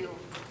hear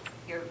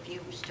your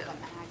views to them.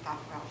 And I thought,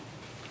 well,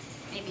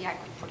 maybe I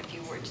could put a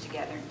few words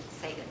together and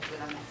say them to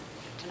them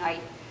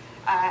tonight.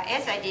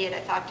 As I did, I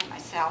thought to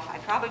myself, I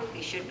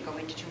probably shouldn't go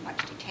into too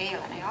much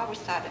detail, and I always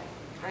thought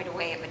right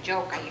away of a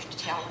joke I used to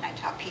tell when I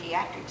taught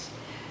pediatrics.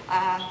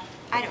 I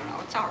don't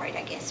know, it's all right,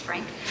 I guess,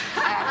 Frank.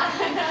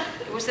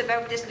 It was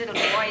about this little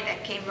boy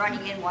that came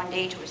running in one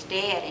day to his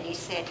dad, and he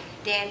said,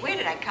 Dad, where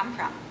did I come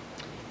from?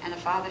 And the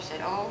father said,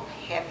 oh,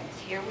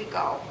 heavens, here we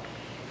go.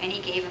 And he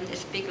gave him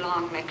this big,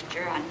 long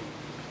lecture on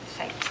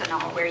sex and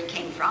all, where he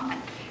came from,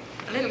 and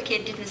the little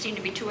kid didn't seem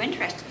to be too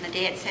interested, and the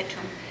dad said to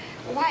him,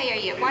 why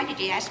did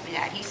you ask me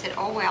that? He said,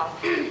 oh, well,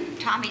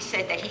 Tommy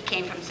said that he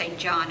came from St.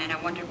 John, and I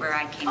wondered where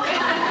I came from.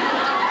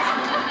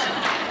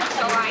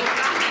 So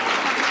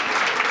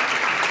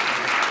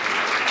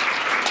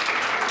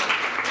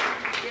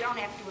you don't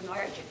have to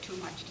enlarge it too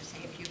much to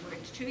say a few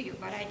words to you,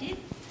 but I did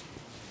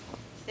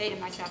say to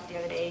myself the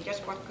other day,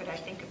 just what could I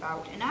think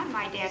about? And on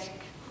my desk,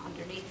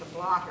 underneath the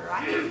blotter, I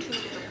have 2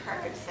 little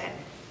cards that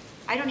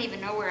I don't even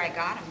know where I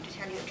got them, to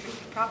tell you the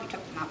truth. I probably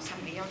took them out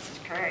somebody else's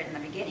card in the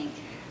beginning.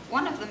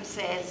 One of them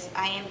says,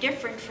 I am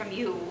different from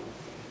you.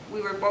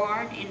 We were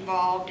born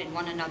involved in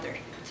one another.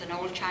 It's an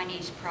old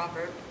Chinese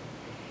proverb.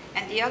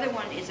 And the other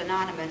one is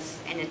anonymous,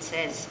 and it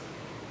says,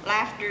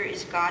 laughter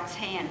is God's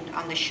hand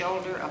on the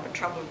shoulder of a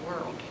troubled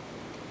world.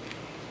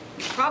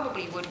 You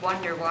probably would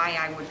wonder why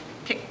I would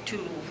pick 2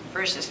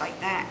 verses like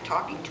that,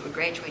 talking to a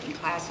graduating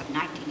class of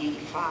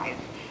 1985.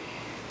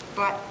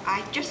 But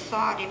I just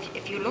thought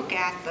if you look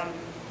at them,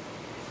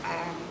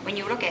 when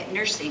you look at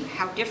nursing,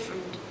 how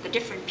the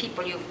different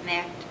people you've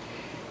met,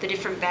 the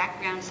different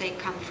backgrounds they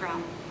come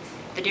from,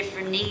 the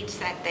different needs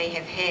that they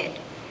have had,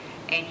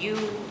 and you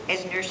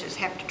as nurses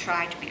have to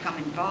try to become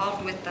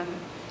involved with them,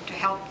 to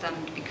help them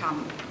to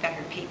become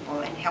better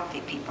people and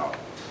healthy people.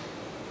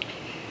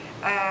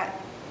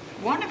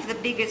 One of the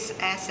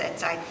biggest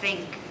assets I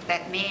think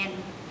that man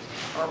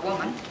or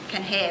woman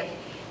can have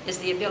is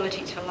the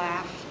ability to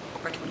laugh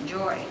or to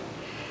enjoy.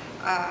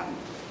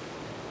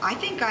 I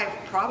think I've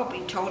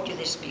probably told you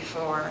this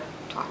before,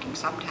 talking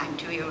sometime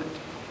to you,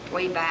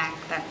 way back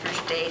that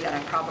first day that I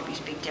probably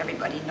speak to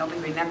everybody.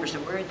 Nobody remembers a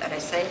word that I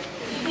say.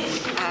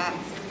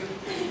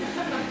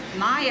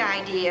 My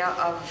idea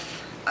of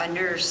a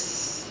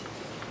nurse,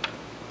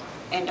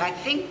 and I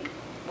think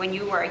when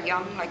you are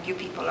young, like you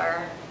people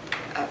are,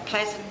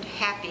 pleasant,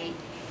 happy,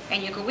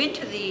 and you go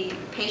into the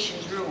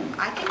patient's room,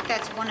 I think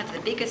that's one of the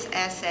biggest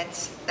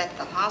assets that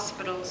the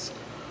hospitals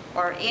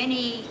or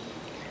any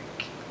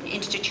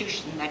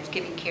institution that's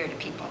giving care to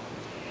people.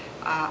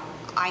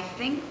 I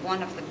think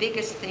one of the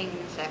biggest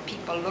things that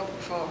people look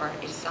for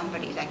is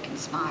somebody that can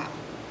smile.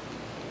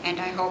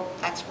 And I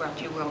hope that's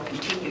what you will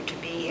continue to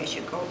be as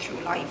you go through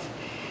life.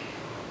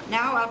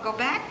 Now I'll go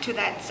back to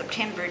that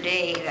September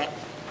day that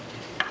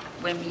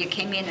when you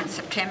came in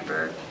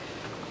September,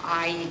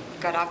 I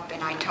got up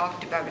and I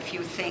talked about a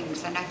few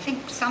things, and I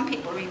think some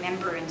people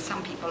remember and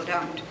some people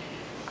don't.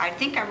 I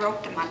think I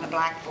wrote them on the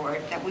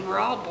blackboard that we were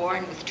all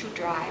born with 2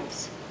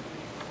 drives.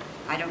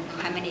 I don't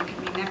know how many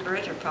can remember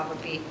it, or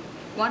probably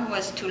one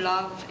was to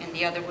love and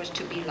the other was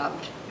to be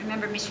loved.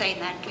 Remember me saying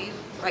that to you,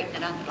 writing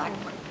it on the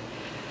blackboard?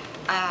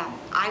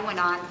 I went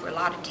on for a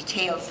lot of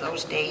details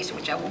those days,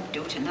 which I won't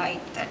do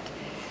tonight, that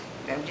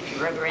if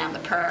you rode around the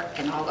park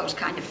and all those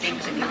kind of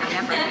things, and you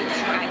remember me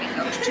describing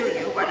those to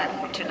you, but I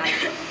won't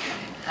tonight.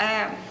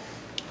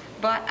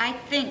 But I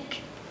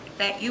think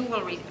that you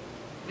will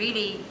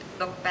really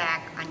look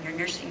back on your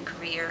nursing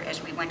career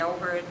as we went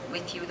over it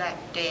with you that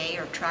day,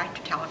 or tried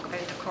to talk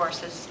about the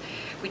courses.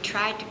 We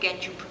tried to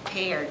get you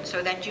prepared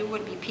so that you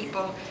would be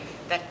people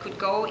that could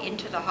go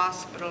into the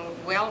hospital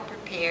well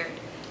prepared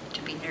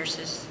to be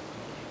nurses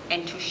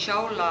and to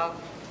show love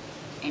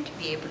and to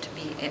be able to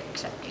be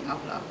accepting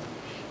of love.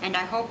 And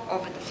I hope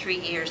over the 3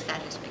 years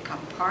that has become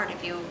part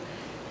of you,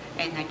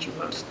 and that you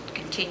will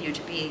continue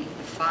to be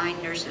the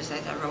fine nurses,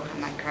 as I wrote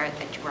on my card,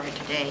 that you are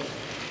today.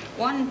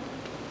 One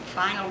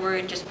final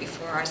word just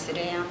before I sit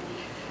down.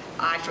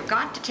 I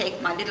forgot to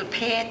take my little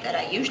pad that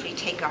I usually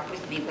take up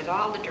with me with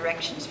all the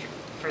directions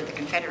for the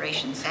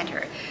Confederation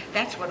Center.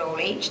 That's what old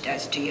age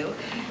does to you.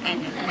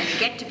 And when you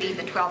get to be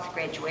the 12th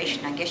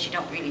graduation, I guess you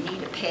don't really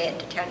need a pad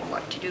to tell you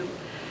what to do.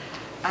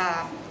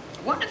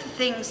 One of the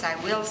things I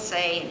will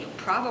say, and you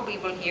probably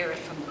will hear it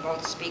from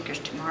both speakers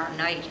tomorrow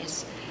night,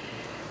 is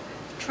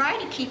try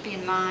to keep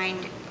in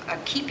mind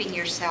keeping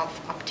yourself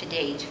up to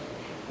date.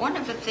 One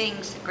of the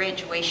things that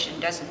graduation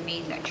doesn't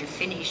mean that you're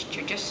finished.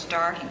 You're just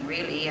starting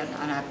really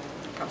on a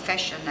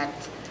profession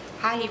that's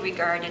highly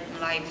regarded in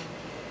life.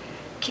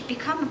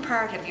 Become a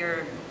part of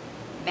your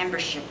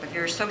membership, of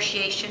your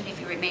association if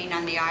you remain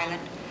on the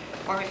island,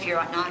 or if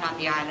you're not on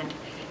the island.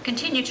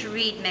 Continue to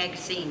read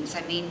magazines.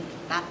 I mean,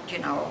 not, you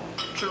know,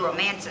 true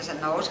romances and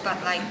those, but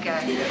like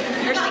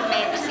nursing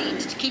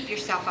magazines to keep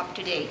yourself up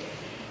to date.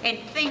 And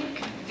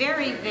think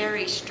very,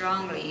 very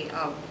strongly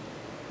of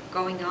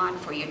going on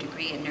for your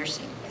degree in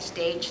nursing, the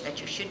stage that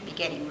you should be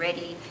getting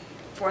ready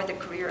for the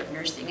career of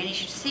nursing. And you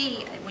should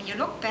see, when you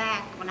look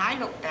back, when I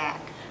look back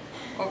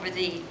over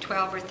the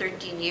 12 or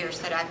 13 years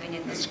that I've been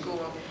in the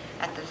school,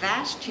 at the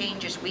vast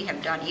changes we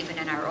have done even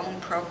in our own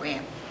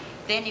program,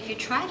 then if you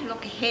try to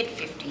look ahead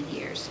 15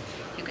 years,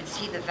 you can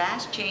see the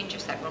vast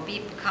changes that will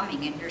be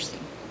coming in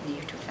nursing in the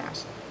year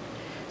 2000.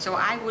 So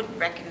I would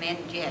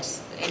recommend,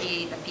 yes,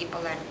 any of the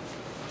people that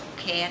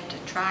can, to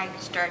try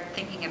to start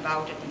thinking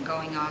about it and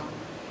going on.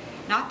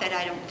 Not that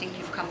I don't think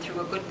you've come through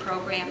a good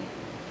program,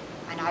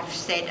 and I've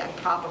said that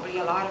probably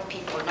a lot of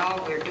people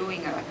know we're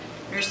doing a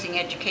nursing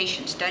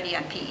education study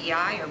on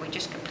PEI, or we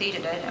just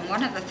completed it, and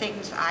one of the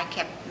things I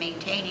kept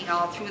maintaining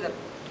all through the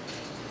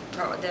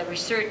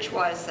research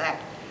was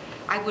that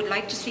I would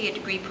like to see a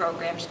degree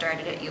program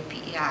started at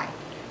UPEI,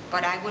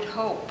 but I would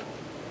hope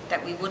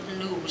that we wouldn't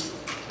lose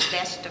the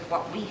best of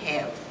what we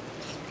have,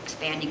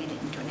 expanding it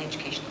into an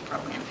educational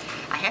program.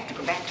 I have to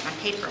go back to my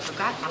paper. I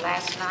forgot my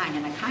last line,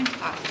 and I kind of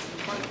thought it was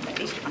important, but at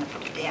least when I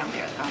put it down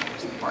there, I thought it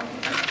was important.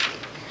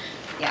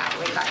 Yeah,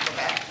 we've got to go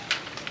back.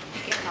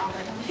 You getting all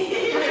that on?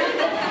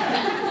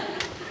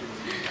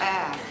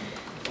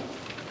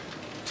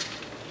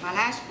 My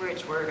last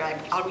words were,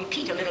 I'll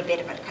repeat a little bit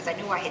of it because I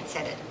knew I had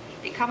said it.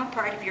 Become a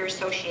part of your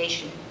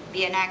association.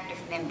 Be an active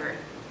member.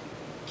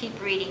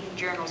 Keep reading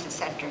journals,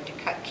 etc. to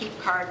keep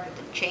card with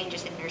the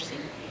changes in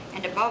nursing.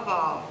 And above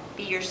all,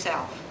 be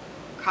yourself.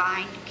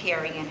 Kind,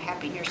 caring, and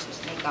happy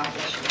nurses. May God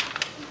bless you.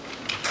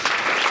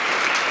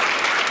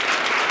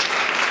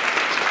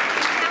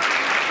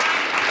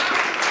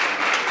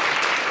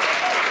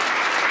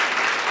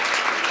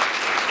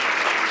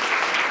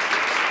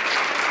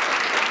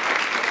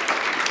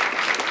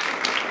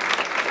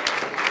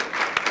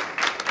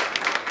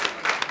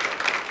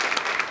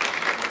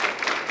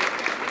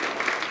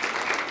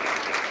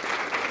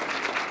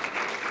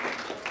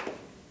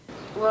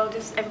 Well,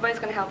 just everybody's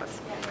going to help us.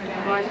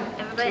 One,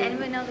 Everybody,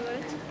 anybody know the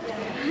words?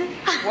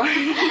 1,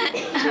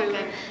 2,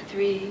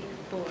 3,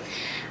 4.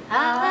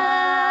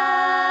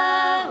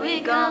 Are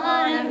we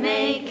gonna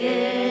make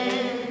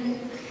it?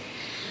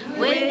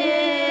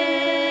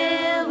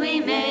 Will we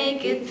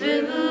make it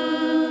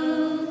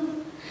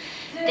through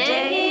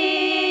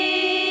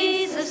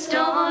days of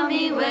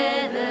stormy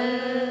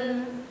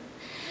weather,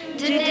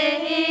 to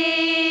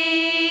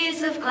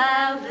days of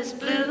cloudless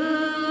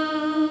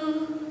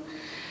blue?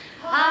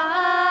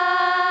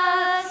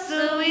 Hearts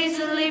so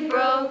easily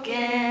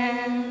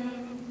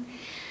broken,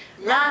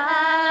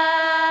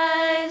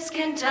 lives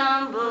can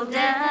tumble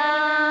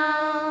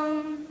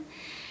down.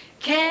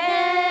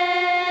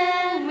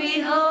 Can we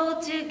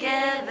hold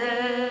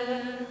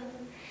together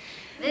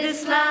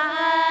this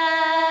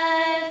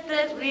life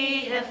that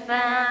we have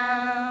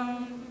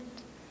found?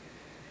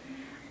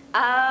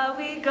 Are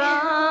we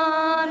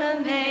gonna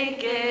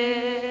make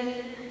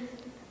it?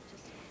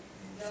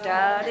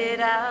 Started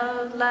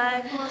out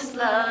like most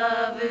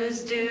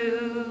lovers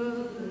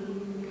do.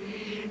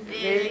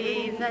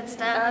 Believe that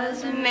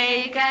stars will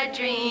make our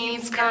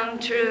dreams come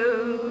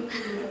true.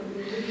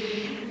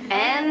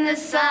 And the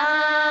sun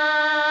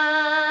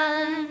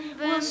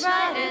was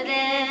brighter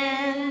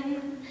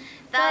then,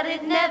 thought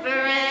it'd never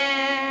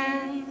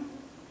end.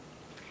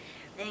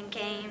 Then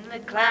came the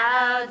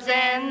clouds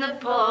and the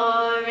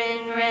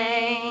pouring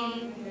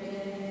rain.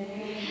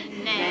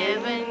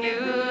 Never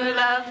knew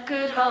love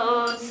could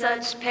hold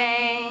such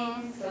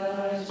pain.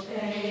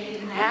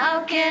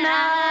 How can I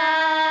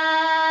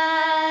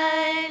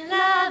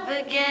love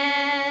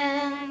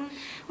again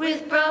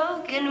with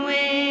broken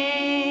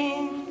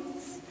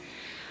wings?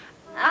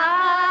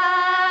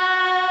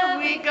 Are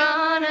we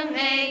gonna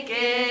make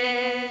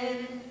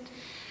it?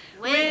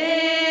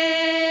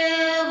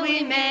 Will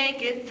we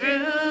make it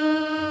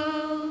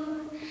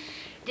through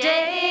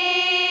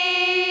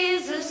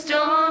days of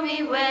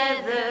stormy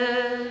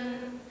weather,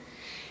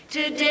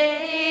 to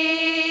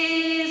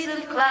days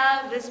of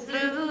cloudless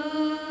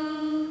blue?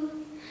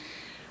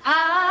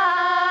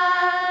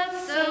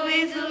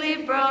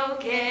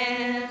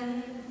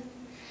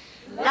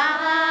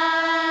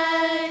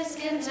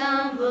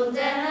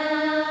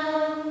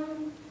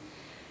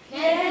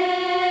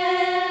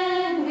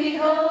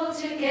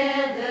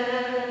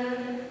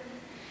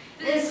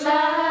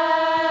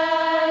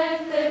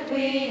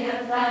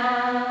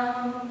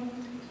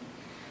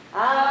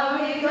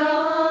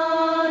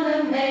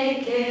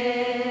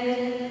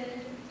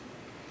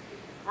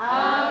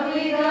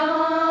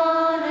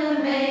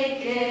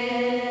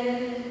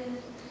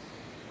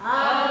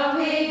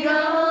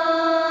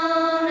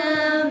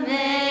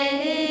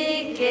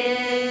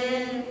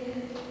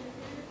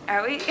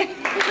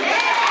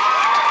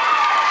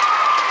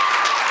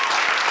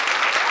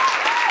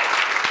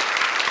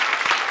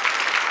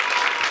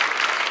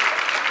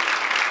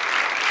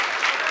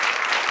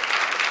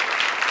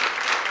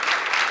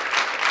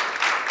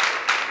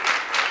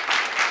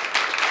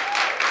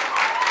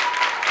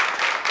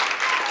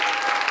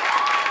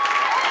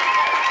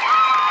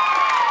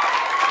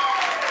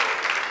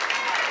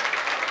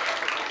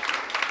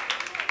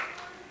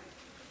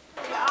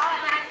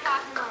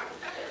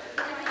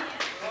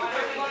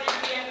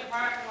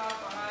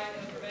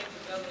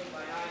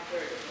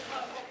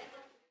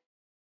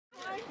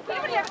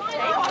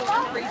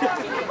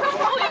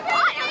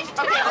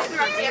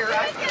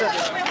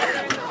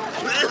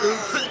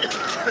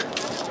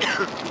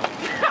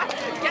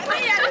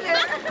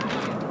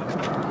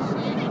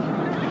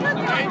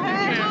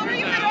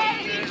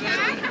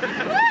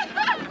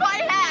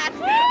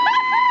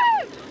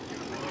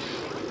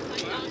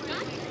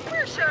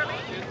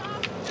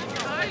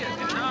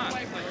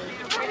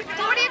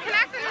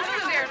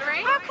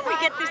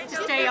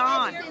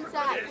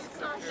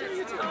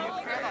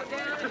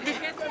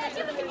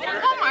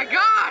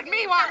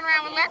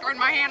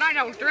 and I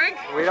don't drink.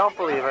 We don't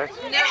believe it.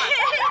 Never.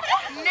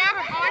 Never.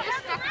 Oh, I just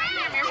stuck it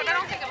in here, but I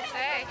don't think it'll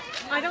say.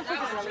 I don't think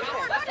it'll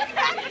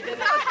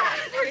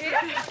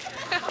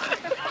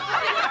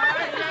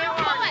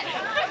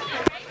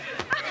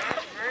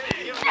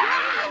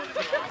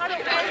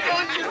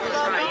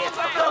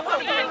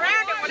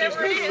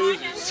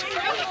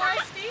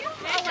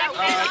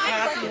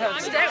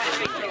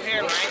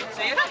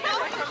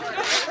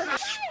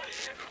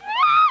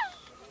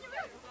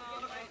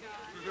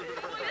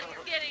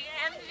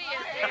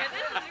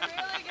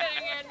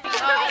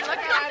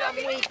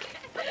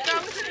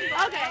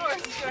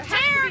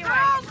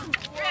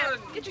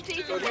Get your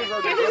teeth.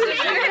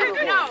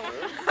 No.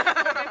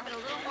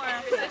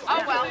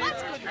 Oh, well,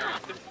 that's good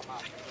enough.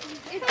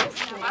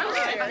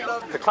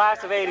 The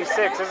class of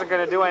 '86 isn't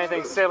going to do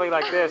anything silly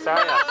like this, are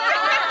you?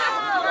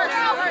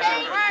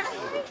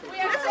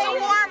 This is a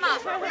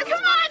warm-up. Come on, buddy.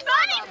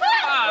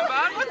 Come on,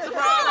 bud. What's the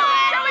problem?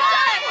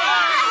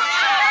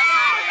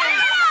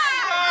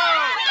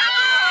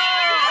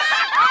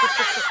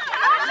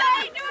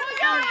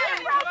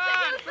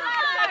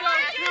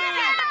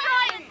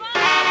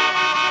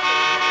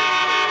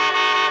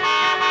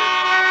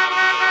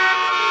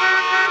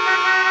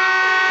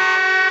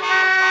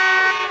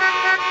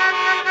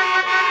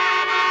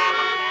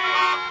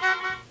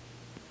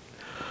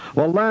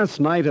 Well, last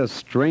night, a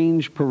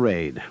strange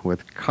parade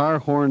with car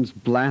horns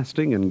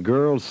blasting and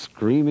girls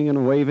screaming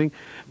and waving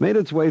made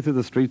its way through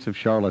the streets of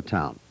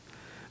Charlottetown.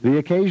 The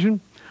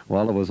occasion?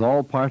 Well, it was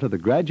all part of the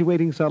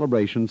graduating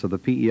celebrations of the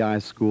PEI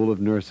School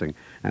of Nursing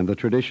and the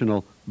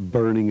traditional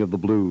burning of the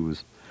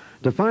blues.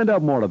 To find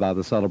out more about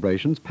the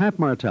celebrations, Pat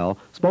Martell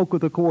spoke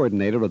with the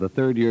coordinator of the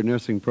third-year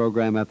nursing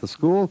program at the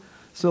school,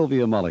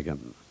 Sylvia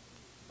Mulligan.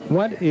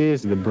 What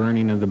is the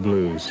burning of the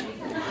blues?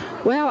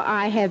 Well,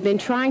 I have been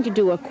trying to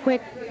do a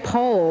quick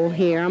poll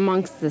here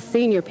amongst the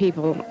senior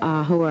people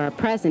who are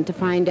present to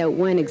find out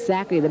when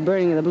exactly the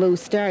burning of the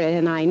blues started,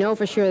 and I know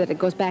for sure that it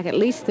goes back at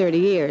least 30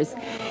 years.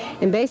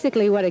 And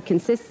basically what it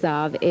consists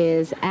of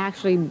is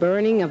actually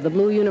burning of the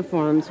blue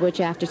uniforms, which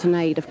after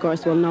tonight, of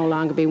course, will no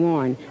longer be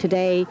worn.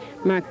 Today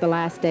marked the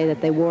last day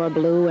that they wore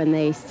blue, and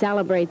they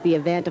celebrate the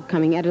event of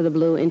coming out of the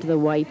blue into the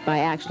white by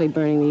actually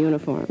burning the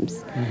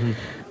uniforms. Mm-hmm.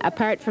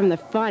 Apart from the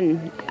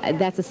fun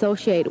that's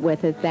associated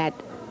with it, that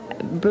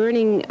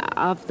burning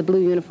of the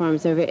blue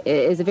uniforms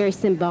is a very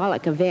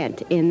symbolic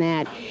event in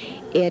that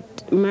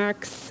it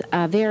marks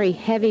a very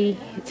heavy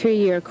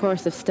 3-year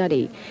course of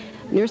study.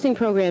 Nursing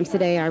programs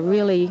today are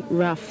really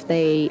rough.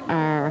 They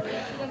are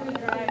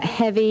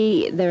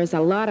heavy. There's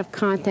a lot of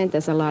content.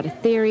 There's a lot of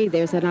theory.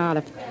 There's a lot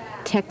of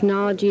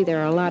technology. There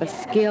are a lot of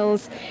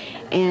skills.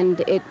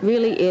 And it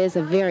really is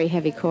a very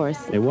heavy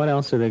course. Hey, what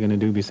else are they going to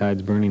do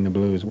besides burning the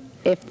blues?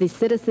 If the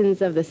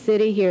citizens of the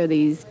city hear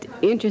these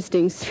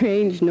interesting,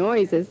 strange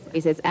noises,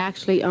 it's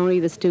actually only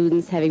the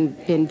students, having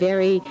been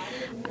very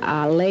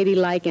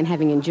ladylike and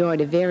having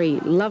enjoyed a very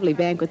lovely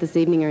banquet this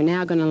evening, are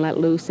now going to let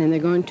loose, and they're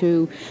going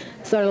to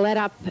sort of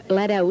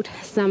let out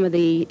some of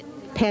the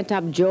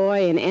pent-up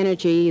joy and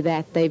energy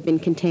that they've been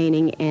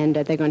containing, and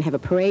they're going to have a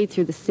parade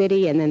through the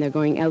city, and then they're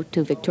going out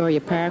to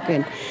Victoria Park,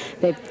 and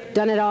they've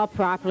done it all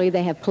properly.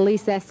 They have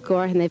police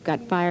escort, and they've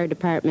got fire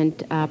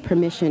department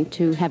permission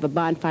to have a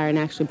bonfire and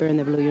actually burn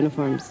their blue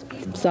uniforms.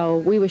 So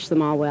we wish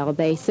them all well.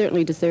 They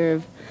certainly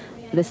deserve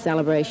this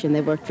celebration.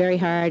 They've worked very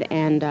hard,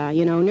 and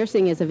you know,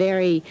 nursing is a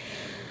very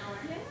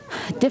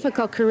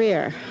difficult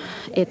career.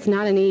 It's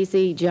not an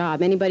easy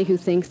job. Anybody who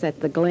thinks that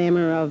the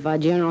glamour of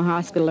General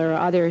Hospital or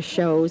other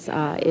shows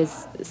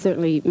is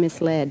certainly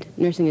misled.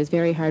 Nursing is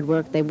very hard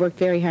work. They've worked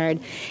very hard,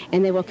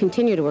 and they will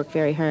continue to work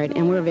very hard,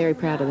 and we're very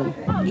proud of them.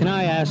 Can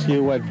I ask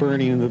you what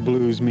burning the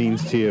blues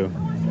means to you?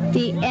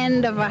 The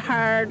end of a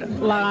hard,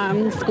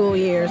 long school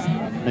years.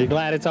 Are you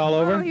glad it's all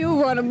over? Oh, you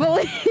want to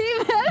believe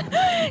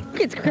it?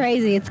 It's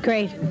crazy. It's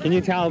great. Can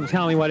you tell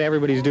me what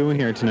everybody's doing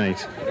here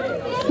tonight?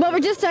 Well, we're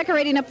just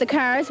decorating up the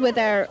cars with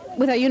our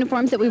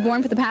uniforms that we've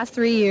worn for the past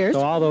 3 years.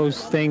 So all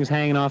those things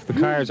hanging off the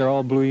cars are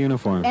all blue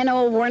uniforms? And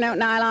old worn-out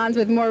nylons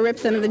with more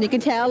rips in them than you can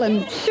tell,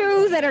 and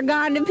shoes that are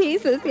gone to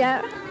pieces,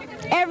 yeah.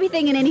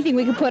 Everything and anything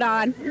we could put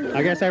on.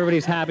 I guess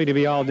everybody's happy to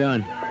be all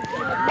done.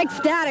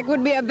 Ecstatic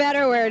would be a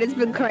better word. It's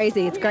been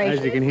crazy. It's great.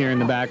 As you can hear in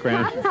the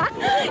background.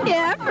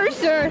 Yeah, for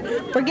sure.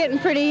 We're getting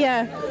pretty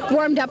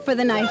warmed up for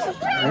the night.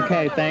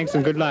 Okay, thanks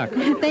and good luck.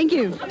 Thank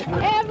you.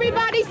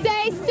 Everybody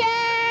say sex!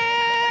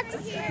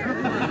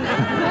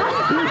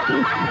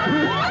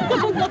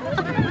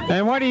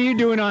 And what are you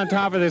doing on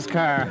top of this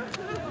car?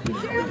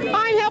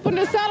 I'm helping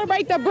to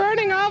celebrate the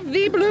burning of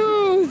the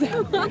blues.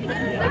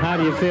 How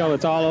do you feel?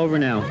 It's all over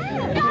now.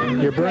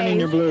 You're burning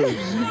your blues.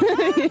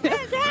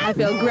 I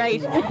feel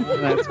great.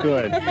 That's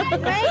good.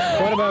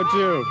 What about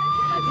you?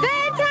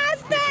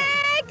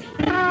 Fantastic!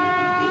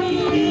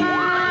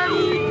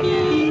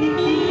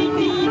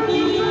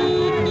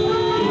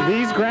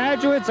 These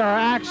graduates are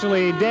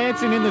actually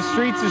dancing in the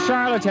streets of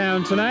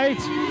Charlottetown tonight,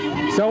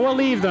 so we'll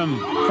leave them.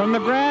 From the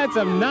grads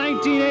of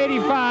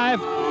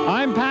 1985,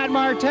 I'm Pat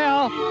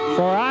Martell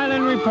for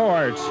Island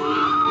Report.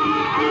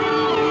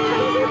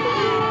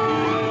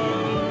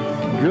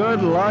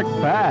 Good luck,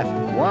 Pat.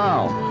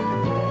 Wow.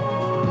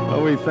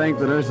 Well, we thank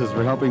the nurses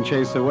for helping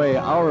chase away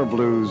our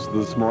blues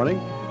this morning.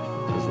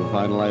 As the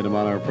final item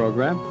on our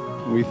program,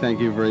 we thank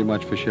you very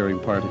much for sharing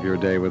part of your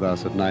day with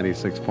us at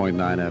 96.9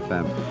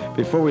 FM.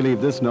 Before we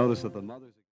leave, this notice that the mother...